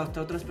 una de las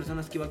otras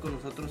personas que iba con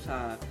nosotros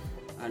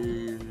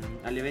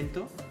al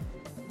evento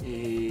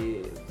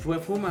fue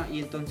Fuma, y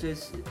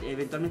entonces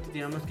eventualmente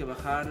teníamos que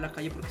bajar la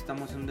calle porque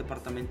estamos en un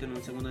departamento en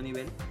un segundo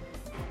nivel,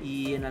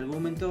 y en algún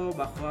momento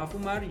bajó a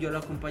fumar, yo lo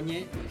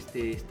acompañé,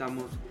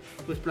 estamos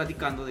pues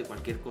platicando de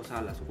cualquier cosa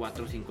a las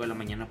 4 o 5 de la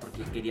mañana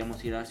porque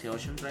queríamos ir hacia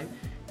Ocean Drive,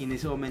 y en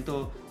ese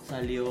momento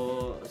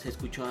se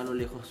escuchó a lo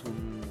lejos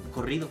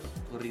corridos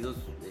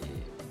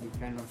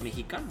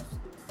mexicanos,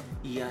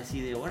 y así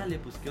de órale,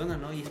 pues qué onda,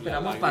 ¿no? Y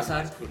esperamos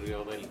pasar.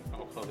 Escurrió del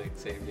ojo de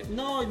Xavier.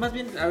 No, más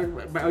bien, a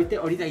ver,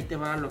 ahorita ahí te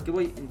va lo que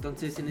voy.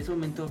 Entonces, en ese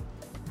momento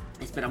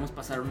esperamos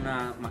pasar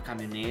una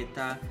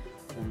camioneta,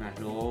 una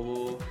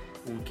Lobo,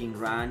 un King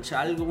Ranch,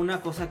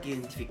 una cosa que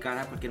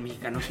identificara a cualquier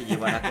mexicano que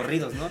llevara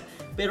corridos, ¿no?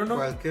 Pero no.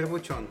 Cualquier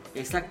buchón.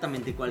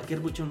 Exactamente, cualquier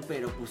buchón,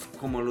 pero pues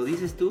como lo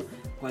dices tú,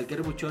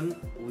 cualquier buchón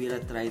hubiera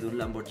traído un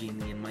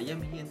Lamborghini en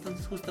Miami. Y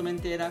entonces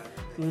justamente era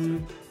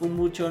un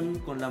buchón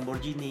con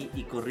Lamborghini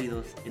y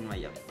corridos en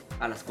Miami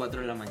a las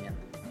 4 de la mañana.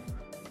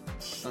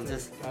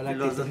 Entonces,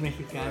 los dos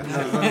mexicanos.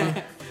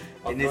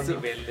 Otro en eso.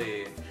 nivel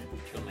de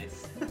buchones.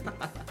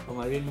 O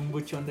más bien un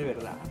buchón de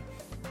verdad.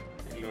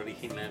 El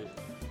original.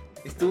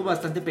 Estuvo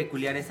bastante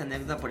peculiar esa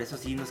anécdota, por eso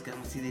sí nos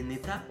quedamos así de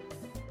neta.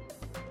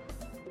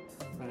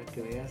 Para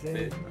que veas,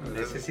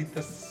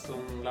 Necesitas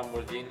un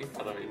Lamborghini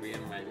para vivir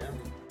en Miami.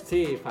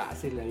 Sí,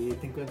 fácil, ahí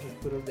te encuentras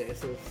puros de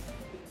esos.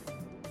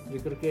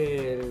 Yo creo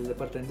que el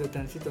departamento de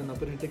tránsito no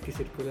permite que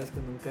circulas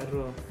con un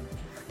carro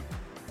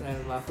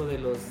abajo de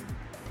los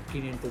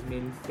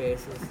 500,000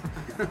 pesos.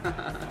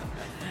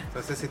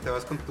 Entonces si te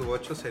vas con tu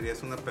 8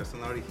 serías una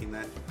persona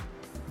original.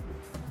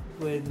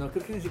 Pues no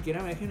creo que ni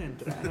siquiera me dejen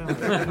entrar.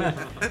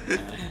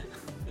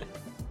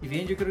 Y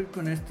bien, yo creo que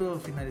con esto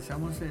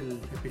finalizamos el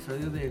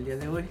episodio del día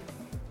de hoy.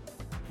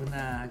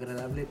 Una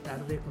agradable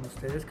tarde con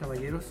ustedes,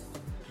 caballeros.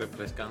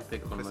 Refrescante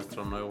con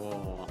nuestro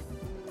nuevo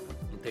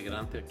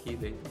integrante aquí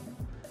de...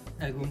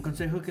 ¿Algún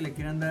consejo que le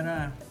quieran dar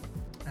a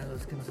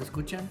los que nos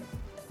escuchan?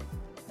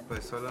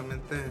 Pues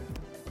solamente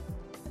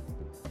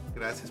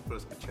gracias por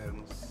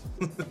escucharnos.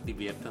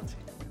 Diviértanse.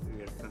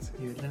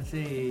 Diviértanse.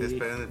 Y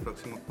Esperen el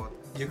próximo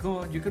podcast.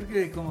 yo creo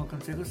que como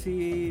consejo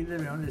sí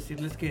deberíamos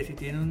decirles que si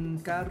tienen un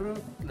carro,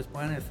 les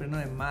pongan el freno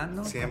de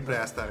mano. Siempre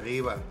hasta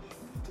arriba.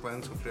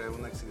 Pueden sufrir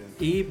un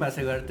accidente. Y para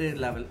asegurarte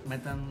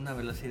metan una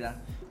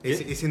velocidad.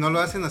 Y si no lo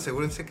hacen,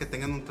 asegúrense que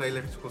tengan un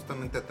tráiler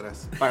justamente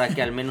atrás. Para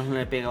que al menos no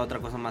le pegue otra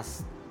cosa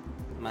más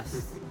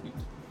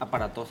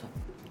aparatosa.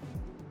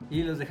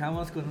 Y los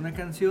dejamos con una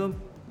canción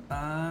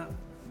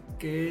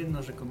que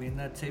nos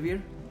recomienda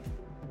Xavier.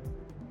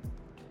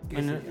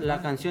 Bueno,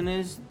 la canción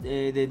es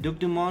de Duke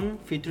Dumont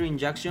featuring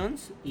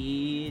Jacksons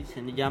y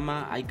se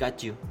llama I Got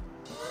You.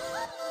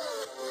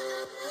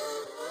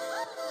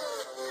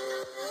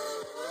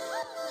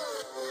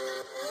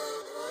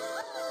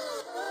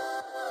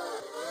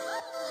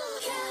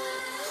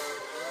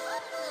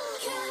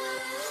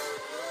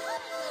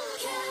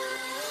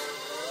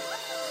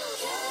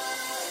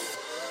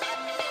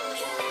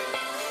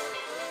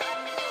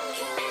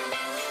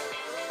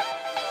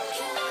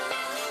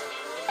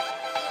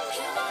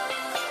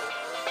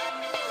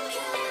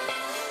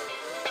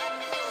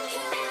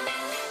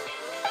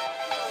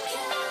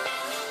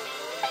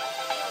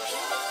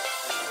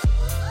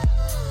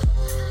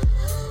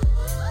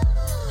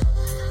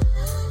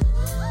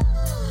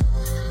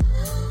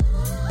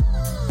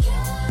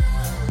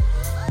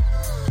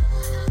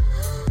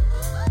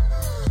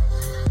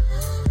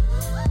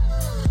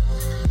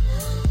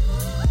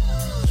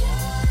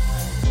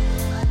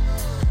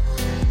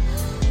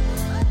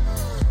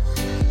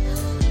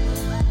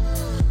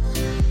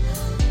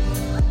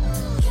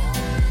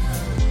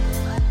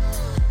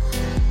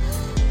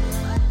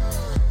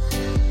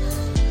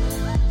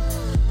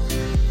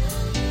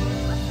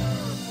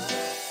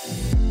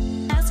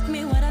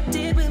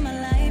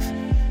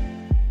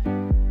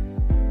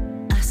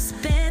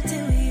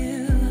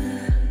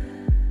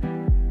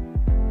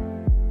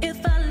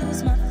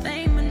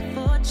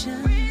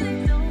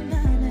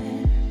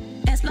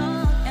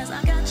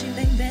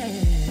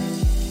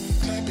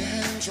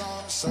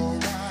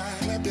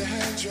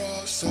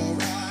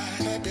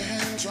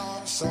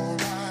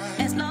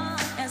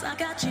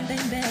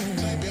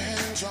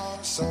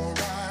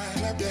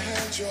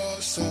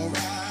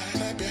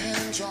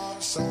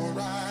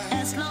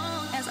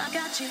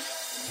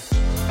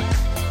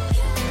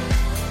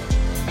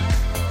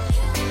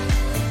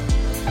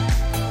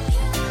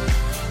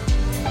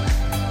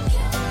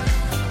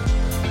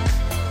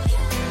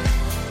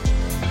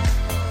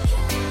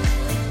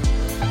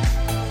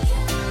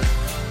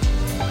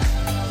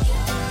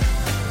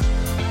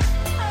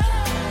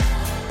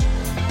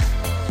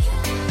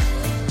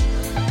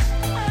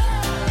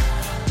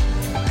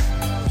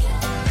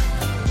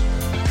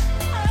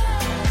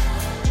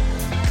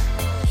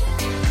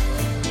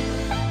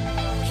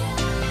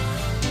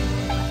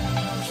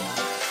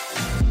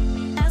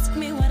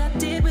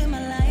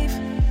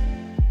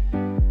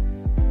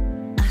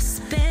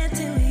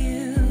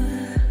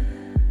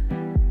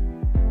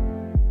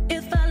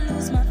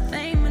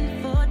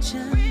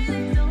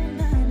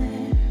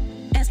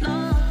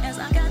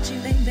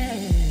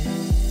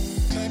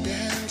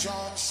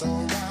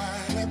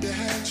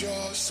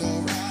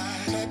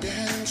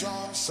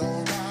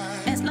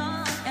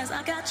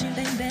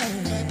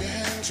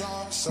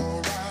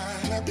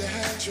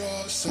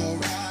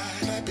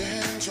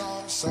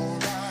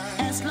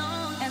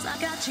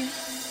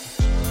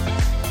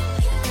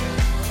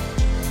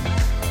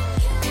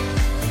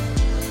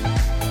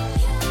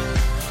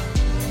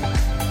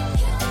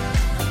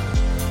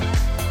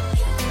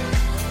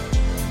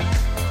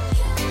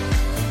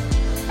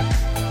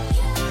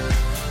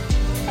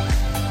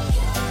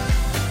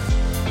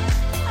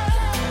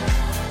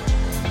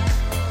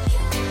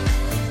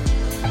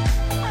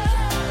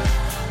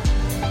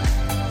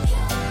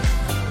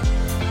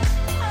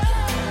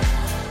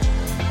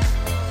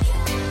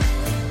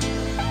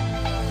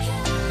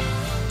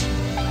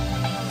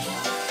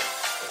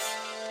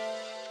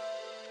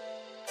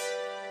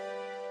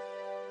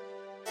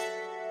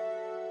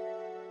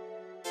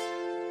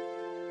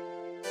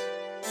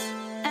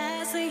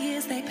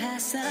 They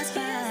pass us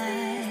by.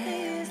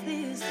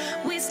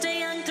 We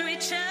stay young through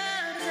each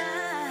other.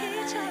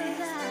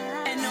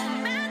 And no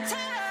matter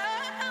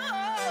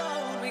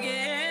how old we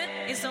get,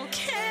 it's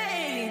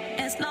okay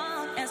as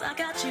long as I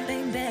got you,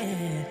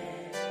 baby.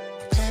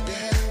 Clap your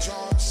hands,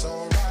 you're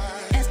so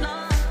right. As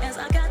long as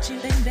I got you,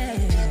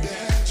 baby. Clap your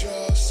hands,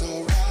 you're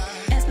so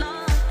right. As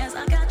long as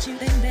I got you,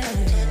 baby.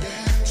 Clap your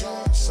hands,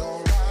 you're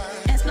so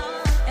right. As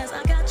long as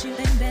I got you,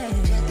 baby.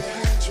 Clap your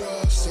hands,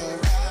 you're so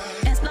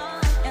right. As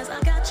long as I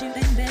got you,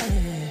 baby.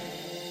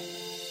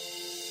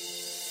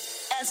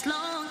 As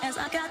long as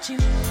I got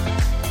you.